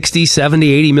at 60,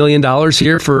 70, $80 million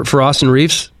here for Austin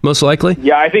Reeves, most likely?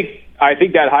 Yeah, I think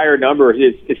that higher number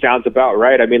it sounds about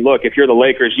right. I mean, look, if you're the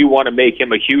Lakers, you want to make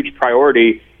him a huge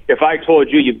priority. If I told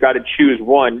you you've got to choose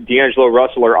one, D'Angelo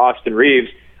Russell or Austin Reeves,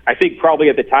 I think probably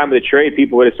at the time of the trade,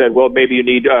 people would have said, well, maybe you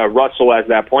need Russell as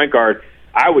that point guard.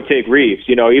 I would take Reeves,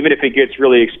 even if it gets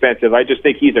really expensive. I just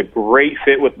think he's a great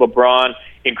fit with LeBron,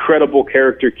 incredible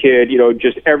character kid.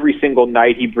 Just every single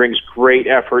night he brings great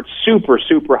effort, super,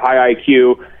 super high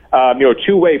IQ,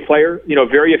 two-way player,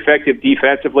 very effective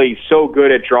defensively, so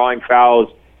good at drawing fouls.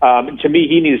 To me,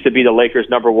 he needs to be the Lakers'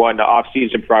 number one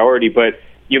off-season priority, but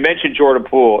you mentioned Jordan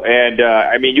Poole,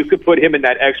 and you could put him in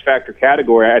that X Factor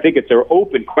category. I think it's an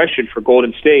open question for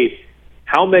Golden State.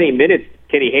 How many minutes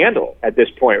can he handle at this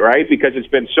point, right? Because it's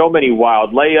been so many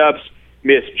wild layups,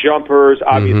 missed jumpers,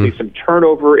 obviously some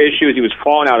turnover issues. He was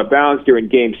falling out of bounds during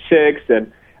Game 6,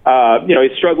 and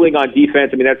he's struggling on defense.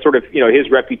 I mean, that's sort of his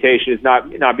reputation is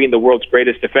not being the world's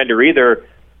greatest defender either.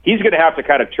 He's going to have to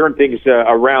kind of turn things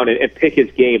around and pick his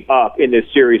game up in this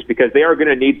series because they are going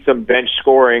to need some bench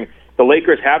scoring. The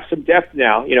Lakers have some depth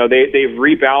now. They've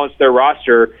rebalanced their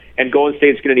roster, and Golden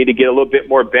State's going to need to get a little bit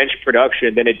more bench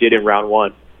production than it did in round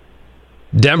one.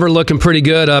 Denver looking pretty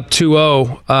good, up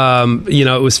 2-0.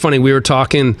 It was funny. We were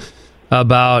talking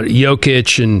about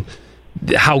Jokic and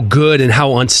how good and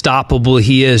how unstoppable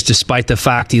he is, despite the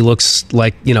fact he looks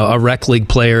like a rec league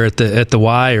player at the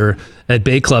Y or at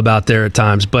Bay Club out there at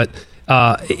times. But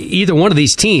either one of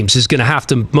these teams is going to have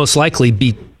to most likely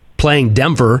be playing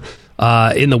Denver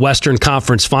in the Western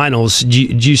Conference Finals. Do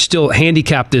you still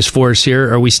handicap this for us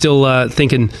here? Are we still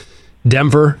thinking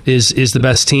Denver is the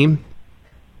best team?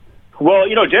 Well,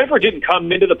 Denver didn't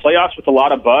come into the playoffs with a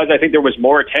lot of buzz. I think there was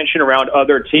more attention around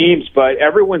other teams, but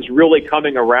everyone's really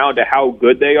coming around to how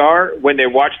good they are when they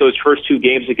watch those first two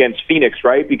games against Phoenix,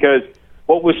 right? Because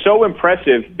what was so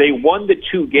impressive, they won the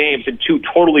two games in two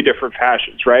totally different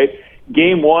fashions, right?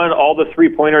 Game 1, all the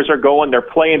three-pointers are going. They're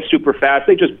playing super fast.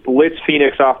 They just blitz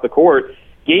Phoenix off the court.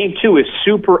 Game 2 is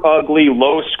super ugly,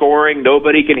 low scoring.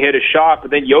 Nobody can hit a shot, but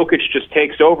then Jokic just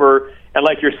takes over. And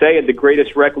like you're saying, the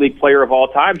greatest rec league player of all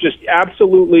time, just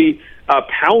absolutely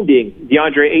pounding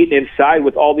DeAndre Ayton inside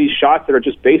with all these shots that are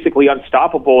just basically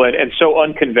unstoppable and so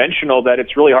unconventional that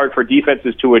it's really hard for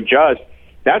defenses to adjust.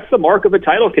 That's the mark of a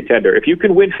title contender. If you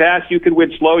can win fast, you can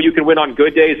win slow, you can win on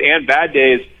good days and bad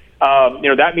days.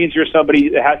 That means you're somebody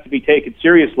that has to be taken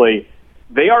seriously.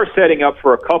 They are setting up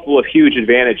for a couple of huge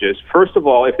advantages. First of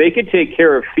all, if they can take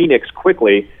care of Phoenix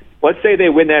quickly, let's say they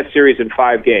win that series in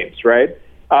 5 games, right?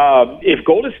 If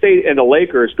Golden State and the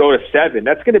Lakers go to 7,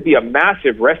 that's going to be a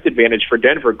massive rest advantage for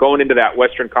Denver going into that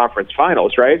Western Conference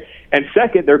Finals, right? And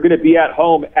second, they're going to be at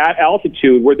home at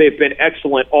altitude where they've been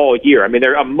excellent all year. I mean,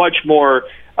 they're a much more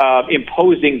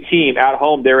imposing team at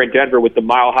home there in Denver with the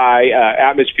mile-high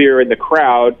atmosphere and the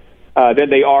crowd. than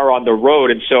they are on the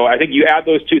road. And so I think you add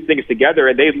those two things together,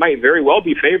 and they might very well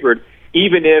be favored,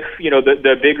 even if,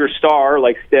 the bigger star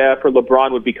like Steph or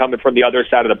LeBron would be coming from the other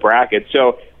side of the bracket.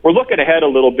 So we're looking ahead a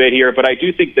little bit here, but I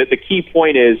do think that the key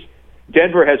point is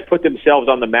Denver has put themselves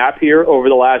on the map here over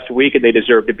the last week, and they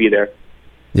deserve to be there.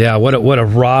 Yeah, what a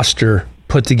roster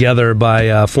put together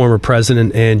by former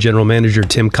president and general manager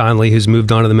Tim Connelly, who's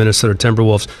moved on to the Minnesota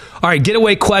Timberwolves. All right,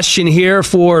 getaway question here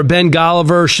for Ben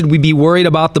Golliver. Should we be worried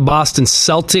about the Boston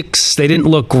Celtics? They didn't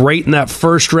look great in that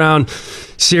first round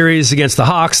series against the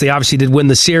Hawks. They obviously did win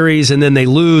the series, and then they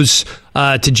lose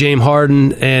to James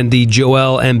Harden and the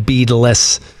Joel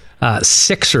Embiid-less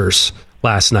Sixers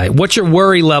last night. What's your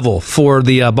worry level for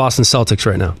the Boston Celtics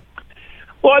right now?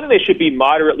 Well, I think they should be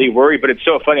moderately worried, but it's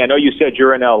so funny. I know you said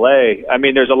you're in L.A. I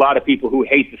mean, there's a lot of people who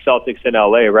hate the Celtics in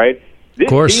L.A., right? This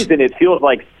season, it feels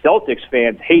like Celtics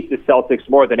fans hate the Celtics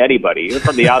more than anybody, even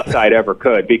from the outside ever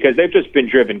could, because they've just been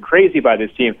driven crazy by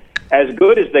this team. As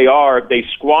good as they are, they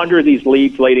squander these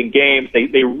leads late in games.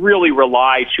 They really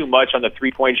rely too much on the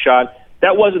three-point shot.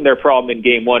 That wasn't their problem in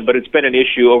Game 1, but it's been an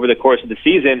issue over the course of the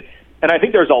season. And I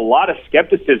think there's a lot of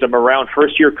skepticism around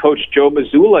first-year coach Joe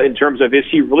Mazzulla in terms of, is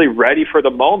he really ready for the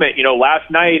moment?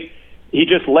 Last night he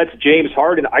just lets James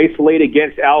Harden isolate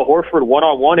against Al Horford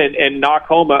one-on-one and knock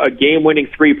home a game-winning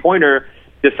three-pointer,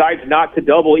 decides not to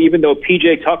double even though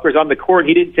P.J. Tucker's on the court.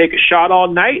 He didn't take a shot all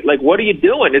night. Like, what are you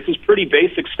doing? This is pretty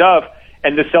basic stuff,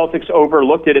 and the Celtics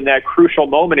overlooked it in that crucial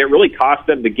moment. It really cost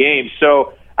them the game.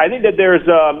 So I think that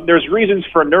there's reasons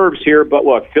for nerves here, but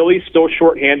look, Philly's still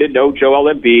shorthanded, no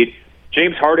Joel Embiid.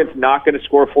 James Harden's not going to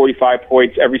score 45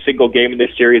 points every single game in this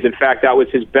series. In fact, that was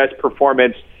his best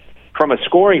performance from a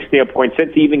scoring standpoint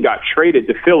since he even got traded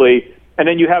to Philly. And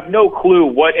then you have no clue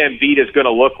what Embiid is going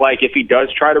to look like if he does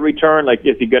try to return, like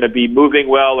is he going to be moving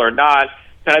well or not.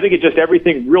 And I think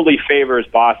everything really favors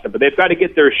Boston. But they've got to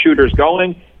get their shooters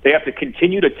going. They have to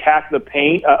continue to tack the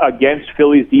paint against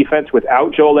Philly's defense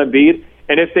without Joel Embiid.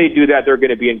 And if they do that, they're going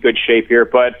to be in good shape here.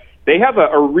 But they have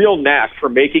a real knack for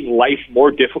making life more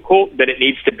difficult than it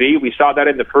needs to be. We saw that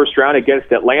in the first round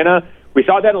against Atlanta. We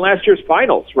saw that in last year's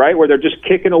finals, right, where they're just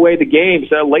kicking away the games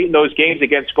late in those games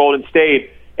against Golden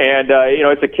State. And,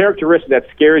 it's a characteristic that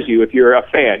scares you if you're a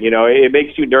fan. It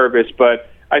makes you nervous. But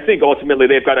I think ultimately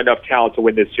they've got enough talent to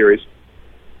win this series.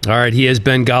 All right, he is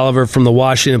Ben Golliver from the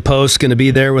Washington Post, going to be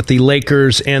there with the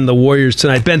Lakers and the Warriors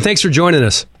tonight. Ben, thanks for joining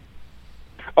us.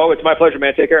 Oh, it's my pleasure,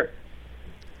 man. Take care.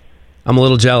 I'm a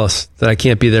little jealous that I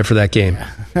can't be there for that game.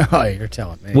 Oh, you're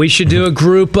telling me. We should do a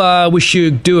group.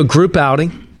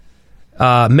 Outing.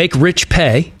 Make Rich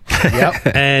pay.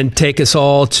 Yep. And take us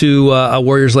all to a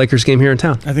Warriors-Lakers game here in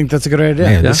town. I think that's a good idea.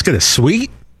 Man, let's get a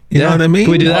suite. You know what I mean?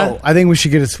 Can we do that? Oh, I think we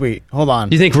should get a suite. Hold on.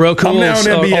 You think Roku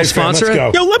will sponsor it?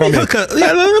 Yo, let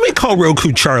me call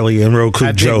Roku Charlie and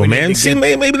Roku Joe, man. See,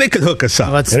 maybe they could hook us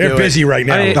up. They're busy right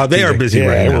now. They are busy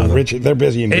right now. Richard, they're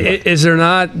busy. Is there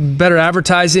not better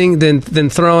advertising than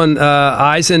throwing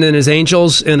Eisen and his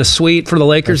Angels in a suite for the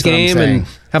Lakers game and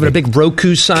having a big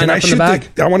Roku sign up in the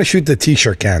back? I want to shoot the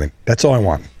T-shirt cannon. That's all I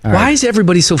want. Why is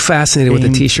everybody so fascinated with the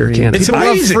T-shirt cannon? It's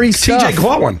amazing. TJ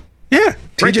got one. Yeah,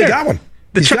 TJ got one.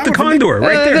 The Chuck the Condor,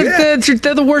 right there.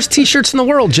 They're the worst T-shirts in the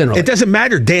world, generally. It doesn't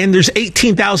matter, Dan. There's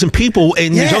 18,000 people,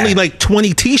 and there's only like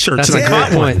 20 T-shirts. That's a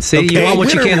good point. See, you want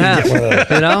what you can't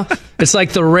have. It's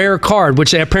like the rare card,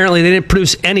 which apparently they didn't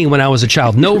produce any when I was a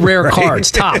child. No rare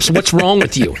cards. Tops. What's wrong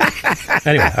with you?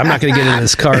 Anyway, I'm not going to get into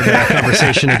this card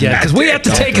conversation again because we have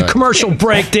to take a commercial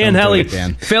break. Dan Hellie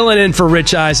filling in for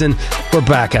Rich Eisen. We're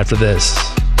back after this.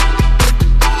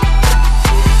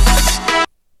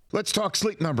 Let's talk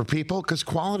Sleep Number, people, because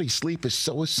quality sleep is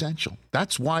so essential.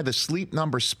 That's why the Sleep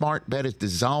Number smart bed is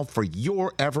designed for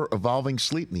your ever-evolving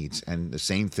sleep needs, and the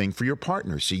same thing for your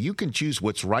partner, so you can choose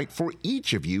what's right for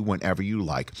each of you whenever you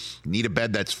like. Need a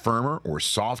bed that's firmer or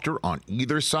softer on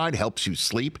either side, helps you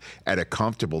sleep at a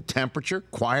comfortable temperature,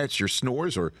 quiets your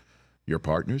snores or your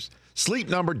partner's? Sleep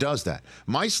Number does that.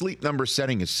 My Sleep Number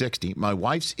setting is 60. My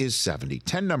wife's is 70.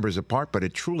 10 numbers apart, but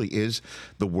it truly is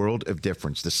the world of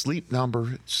difference. The Sleep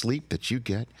Number sleep that you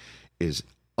get is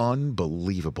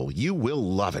unbelievable. You will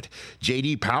love it.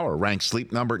 J.D. Power ranks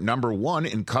Sleep Number #1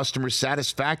 in customer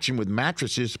satisfaction with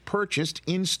mattresses purchased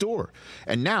in store.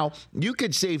 And now you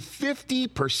could save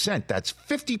 50%. That's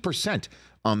 50%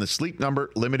 on the Sleep Number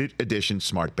Limited Edition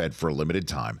Smart Bed for a limited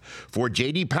time. For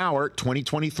J.D. Power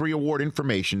 2023 award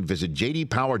information, visit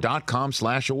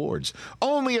jdpower.com/awards.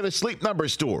 Only at a Sleep Number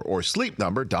store or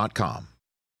sleepnumber.com.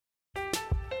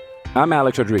 I'm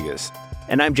Alex Rodriguez.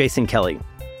 And I'm Jason Kelly.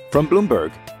 From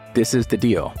Bloomberg, this is The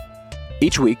Deal.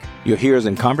 Each week, you'll hear us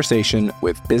in conversation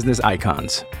with business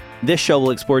icons. This show will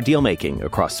explore deal-making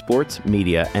across sports,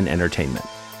 media, and entertainment.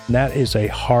 That is a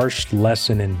harsh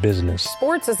lesson in business.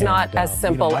 Sports is not as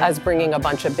simple as bringing a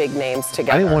bunch of big names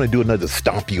together. I didn't want to do another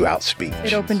stomp you out speech.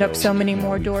 It opened up so many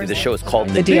more doors. The show is called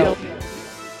The Deal.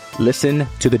 Listen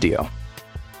to the deal.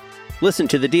 Listen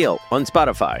to The Deal on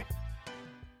Spotify.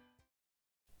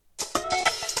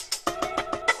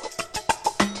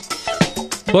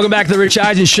 Welcome back to the Rich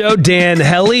Eisen Show. Dan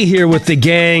Hellie here with the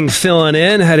gang filling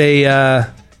in. Had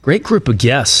a great group of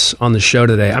guests on the show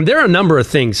today. There are a number of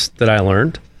things that I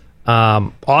learned.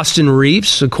 Austin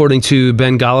Reeves, according to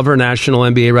Ben Golliver, national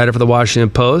NBA writer for the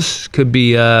Washington Post, could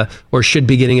be or should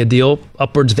be getting a deal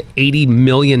upwards of $80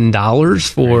 million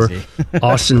for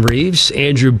Austin Reeves.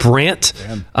 Andrew Brandt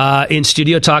in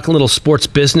studio talking a little sports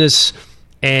business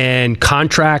and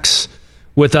contracts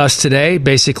with us today,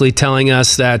 basically telling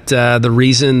us that the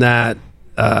reason that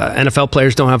NFL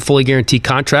players don't have fully guaranteed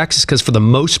contracts is because for the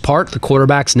most part, the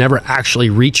quarterbacks never actually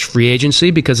reach free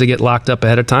agency because they get locked up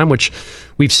ahead of time, which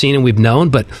we've seen and we've known.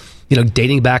 But,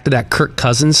 dating back to that Kirk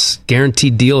Cousins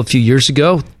guaranteed deal a few years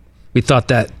ago, we thought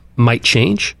that might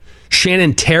change.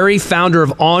 Shannon Terry, founder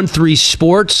of On3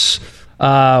 Sports,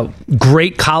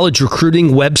 great college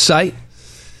recruiting website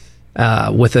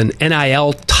with an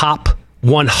NIL top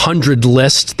 100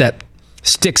 list that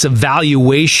sticks a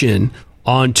valuation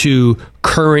onto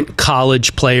current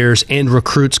college players and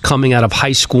recruits coming out of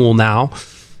high school now.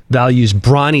 Values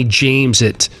Bronny James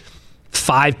at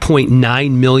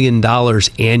 $5.9 million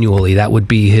annually. That would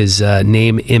be his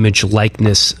name, image,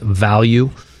 likeness value.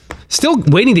 Still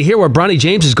waiting to hear where Bronny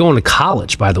James is going to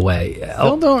college, by the way.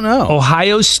 Still don't know.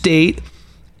 Ohio State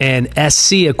and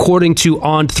SC, according to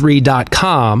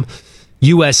on3.com,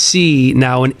 USC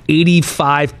now an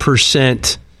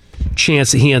 85%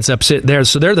 chance that he ends up sitting there.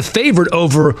 So they're the favorite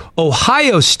over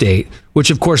Ohio State, which,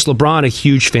 of course, LeBron, a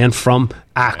huge fan from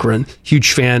Akron,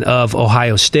 huge fan of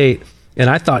Ohio State. And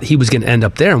I thought he was going to end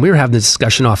up there. And we were having this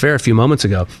discussion off air a few moments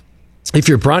ago. If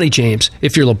you're Bronny James,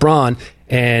 if you're LeBron,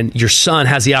 and your son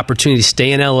has the opportunity to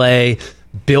stay in LA,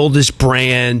 build his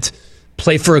brand,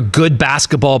 play for a good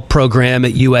basketball program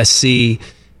at USC,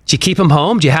 do you keep him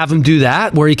home? Do you have him do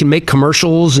that where he can make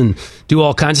commercials and do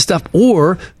all kinds of stuff?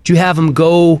 Or do you have him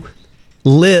go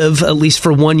live at least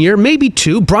for 1 year, maybe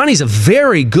two? Bronny's a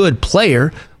very good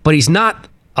player, but he's not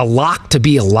a lock to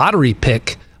be a lottery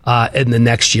pick in the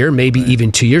next year, maybe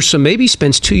even 2 years. So maybe he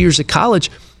spends 2 years at college.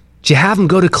 Do you have him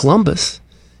go to Columbus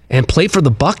and play for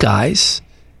the Buckeyes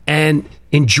and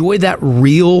enjoy that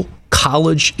real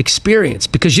college experience?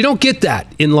 Because you don't get that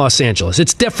in Los Angeles.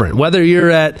 It's different. Whether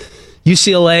you're at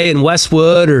UCLA and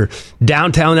Westwood or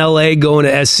downtown LA going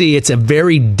to SC, it's a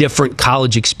very different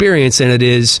college experience than it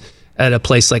is at a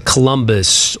place like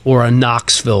Columbus or a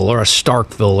Knoxville or a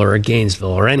Starkville or a Gainesville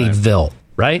or any ville,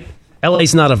 right?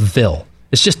 LA's not a ville.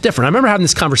 It's just different. I remember having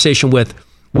this conversation with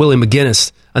Willie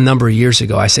McGinnis a number of years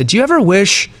ago. I said, do you ever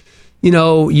wish,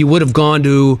 you would have gone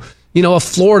to, a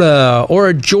Florida or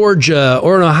a Georgia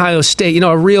or an Ohio State,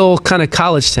 a real kind of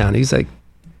college town? He's like,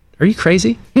 are you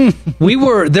crazy?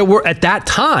 There were at that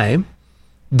time,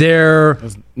 there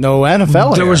was no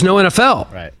NFL. There was no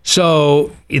NFL. Right.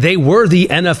 So they were the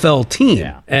NFL team.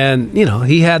 Yeah. And,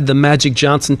 he had the Magic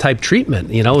Johnson type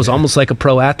treatment. It was almost like a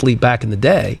pro athlete back in the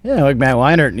day. Yeah, like Matt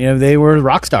Weinert, they were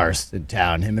rock stars in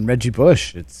town, him and Reggie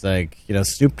Bush. It's like,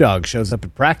 Snoop Dogg shows up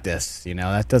at practice.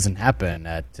 That doesn't happen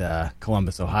at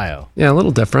Columbus, Ohio. Yeah, a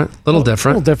little different. A little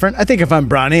different. I think if I'm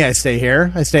Bronny, I stay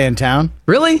here. I stay in town.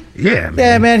 Really? Yeah, man.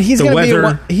 Yeah, man. He's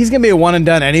gonna be a one and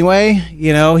done anyway.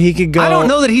 He could go. I don't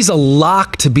know that he's a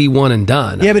lock to be one and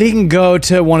done. Yeah, but he can go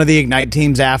to one of the Ignite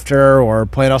teams after, or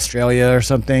play in Australia or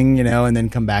something, and then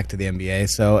come back to the NBA.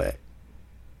 So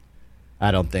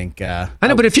I don't think. I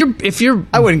know, but if you're,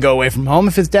 I wouldn't go away from home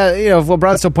if it's if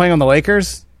LeBron's still playing on the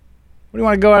Lakers. What do you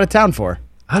want to go out of town for?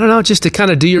 I don't know, just to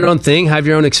kind of do your own thing, have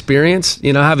your own experience.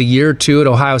 Have a year or two at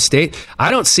Ohio State.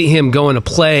 I don't see him going to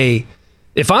play.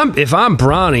 If I'm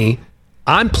Bronny,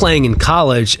 I'm playing in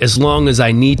college as long as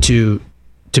I need to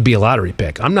be a lottery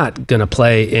pick. I'm not going to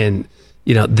play in,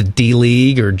 the D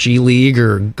League or G League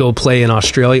or go play in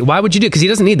Australia. Why would you do it? Because he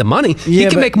doesn't need the money. He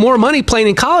can make more money playing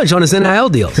in college on his NIL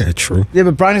deals. Yeah, true. Yeah,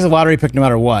 but Bronny's a lottery pick no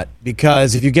matter what.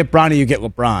 Because if you get Bronny, you get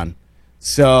LeBron.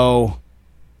 So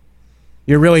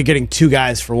you're really getting two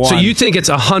guys for one. So you think it's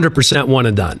 100% one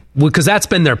and done? Because that's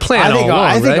been their plan all along,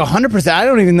 I think right? 100%. I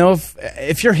don't even know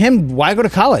if you're him, why go to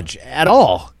college at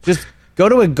all? Just go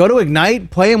to Ignite,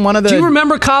 play in one of the... Do you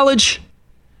remember college?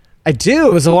 I do.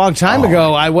 It was a long time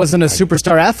ago. I wasn't a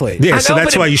superstar athlete. Yeah, so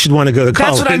that's why you should want to go to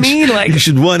college. That's what I mean. Like, you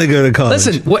should want to go to college.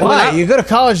 Listen, why? You go to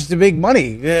college to make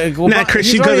money.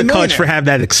 Chris, you go to college for have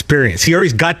that experience. He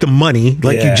already got the money,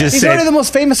 like you just he's said. He's already the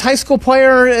most famous high school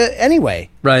player anyway.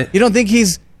 Right. You don't think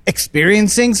he's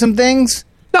experiencing some things?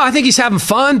 No, I think he's having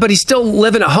fun, but he's still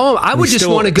living at home. I would just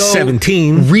want to go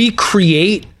 17.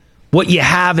 recreate what you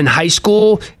have in high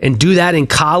school and do that in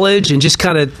college and just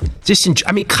kind of enjoy.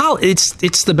 I mean, college,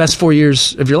 it's the best 4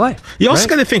 years of your life. You also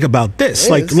got to think about this.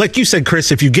 Like you said,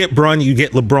 Chris, if you get Bronny, you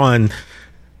get LeBron.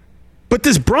 But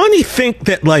does Bronny think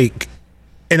that, like,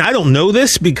 and I don't know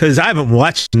this because I haven't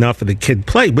watched enough of the kid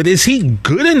play, but is he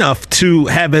good enough to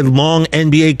have a long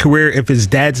NBA career if his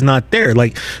dad's not there?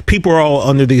 Like, people are all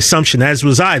under the assumption, as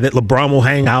was I, that LeBron will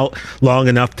hang out long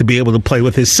enough to be able to play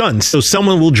with his son. So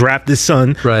someone will draft his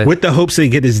son with the hopes that he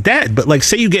get his dad. But, like,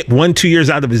 say you get 1-2 years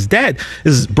out of his dad,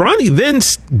 is Bronny then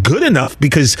good enough?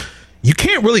 Because you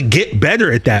can't really get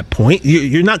better at that point.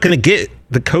 You're not going to get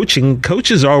the coaching.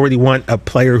 Coaches already want a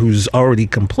player who's already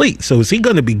complete. So is he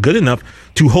going to be good enough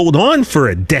to hold on for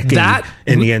a decade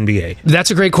in the NBA?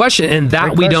 That's a great question, and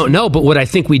that we don't know. But what I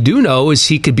think we do know is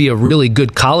he could be a really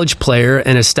good college player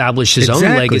and establish his own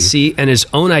legacy and his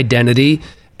own identity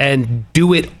and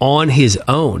do it on his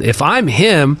own. If I'm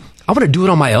him, I want to do it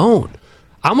on my own.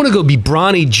 I want to go be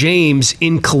Bronny James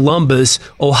in Columbus,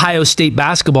 Ohio State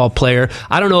basketball player.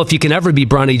 I don't know if you can ever be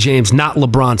Bronny James, not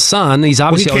LeBron's son. He's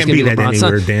obviously always going to be LeBron's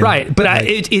son. Dan. Right. But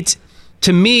it's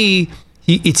to me,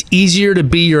 it's easier to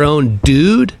be your own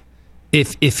dude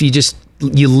if you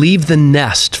leave the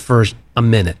nest for a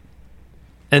minute.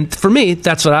 And for me,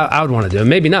 that's what I would want to do.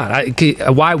 Maybe not.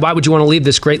 Why would you want to leave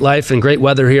this great life and great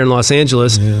weather here in Los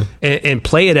Angeles and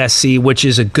play at SC, which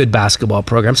is a good basketball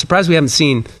program? I'm surprised we haven't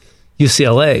seen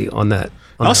UCLA on that.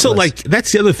 Also, like,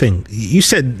 that's the other thing. You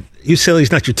said UCLA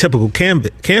is not your typical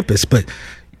campus, but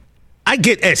I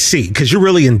get SC because you're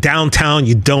really in downtown.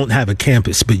 You don't have a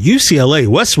campus, but UCLA,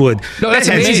 Westwood, that's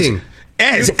amazing.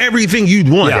 Has everything you'd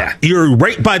want. Yeah. You're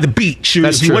right by the beach. You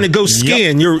want to go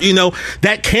skiing.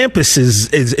 That campus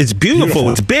is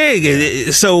beautiful. It's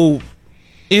big. So,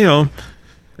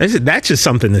 that's just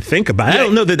something to think about. I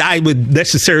don't know that I would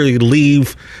necessarily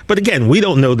leave. But again, we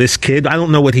don't know this kid. I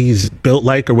don't know what he's built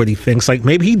like or what he thinks like.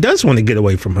 Maybe he does want to get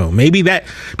away from home. Maybe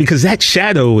because that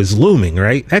shadow is looming,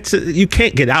 right? You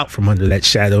can't get out from under that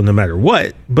shadow no matter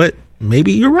what. But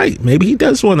maybe you're right. Maybe he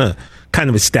does want to kind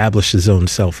of establish his own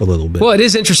self a little bit. Well, it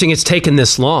is interesting it's taken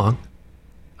this long.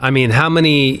 I mean, how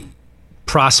many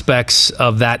prospects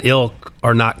of that ilk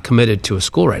are not committed to a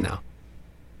school right now?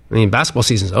 I mean, basketball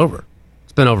season's over.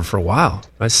 It's been over for a while.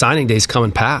 Right? Signing day's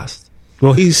coming past.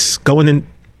 Well, he's going in.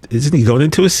 Isn't he going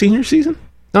into his senior season?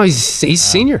 No, he's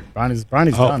senior. Bronny's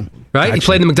done. Right? Gotcha. He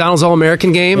played the McDonald's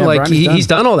All-American game. Yeah, he's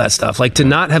done all that stuff. Like, to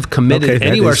not have committed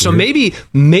anywhere. So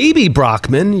maybe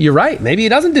Brockman, you're right. Maybe he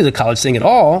doesn't do the college thing at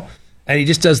all, and he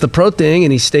just does the pro thing,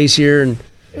 and he stays here and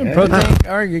pro thing.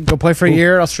 Or you go play for a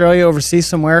year, Australia, overseas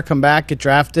somewhere, come back, get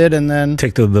drafted, and then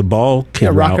take the ball,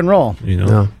 rock and roll. I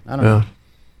don't know.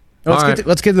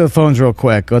 Let's get to the phones real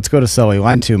quick. Let's go to Sully.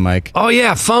 Line 2, Mike. Oh,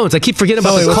 yeah, phones. I keep forgetting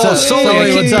about the calls. Sully,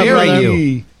 I keep burying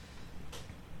you.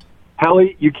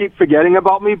 Helly, you keep forgetting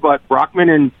about me, but Brockman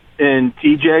and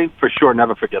TJ for sure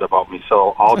never forget about me.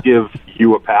 So I'll give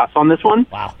you a pass on this one.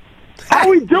 Wow. How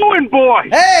we doing, boy?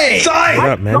 Hey! What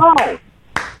up, man?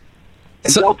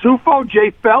 Del Tufo,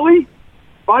 Jay Felly?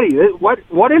 Buddy,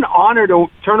 what an honor to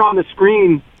turn on the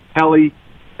screen, Helly,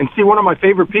 and see one of my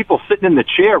favorite people sitting in the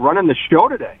chair running the show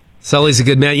today. Sully's a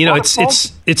good man.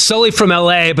 It's Sully from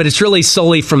LA, but it's really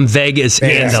Sully from Vegas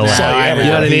and LA. You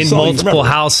know what I mean? Multiple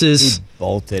houses. He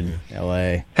bolted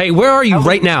LA. Hey, where are you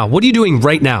right now? What are you doing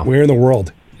right now? Where in the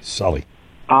world is Sully?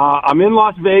 I'm in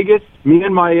Las Vegas. Me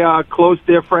and my close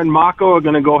dear friend Marco are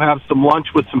going to go have some lunch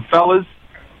with some fellas.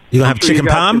 You going to have chicken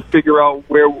palm? Figure out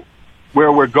where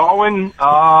we're going,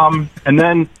 and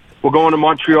then we're going to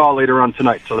Montreal later on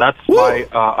tonight. So that's my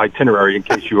itinerary, in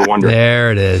case you were wondering.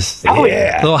 There it is.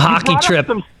 Yeah. Little hockey trip.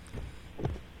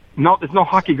 No, there's no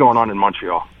hockey going on in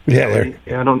Montreal. Yeah,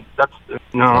 I don't. That's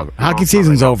no. Hockey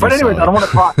season's over. But anyways, I don't want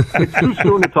to talk. It's too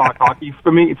soon to talk hockey.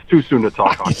 For me, it's too soon to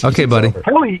talk hockey. Okay, buddy.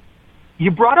 Kelly, you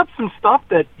brought up some stuff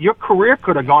that your career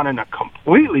could have gone in a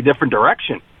completely different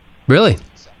direction. Really?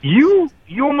 You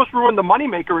almost ruined the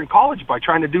moneymaker in college by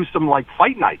trying to do some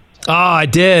fight night. Oh, I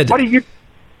did. Buddy,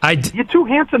 you're too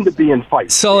handsome to be in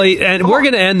fights. Sully, and we're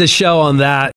going to end the show on that.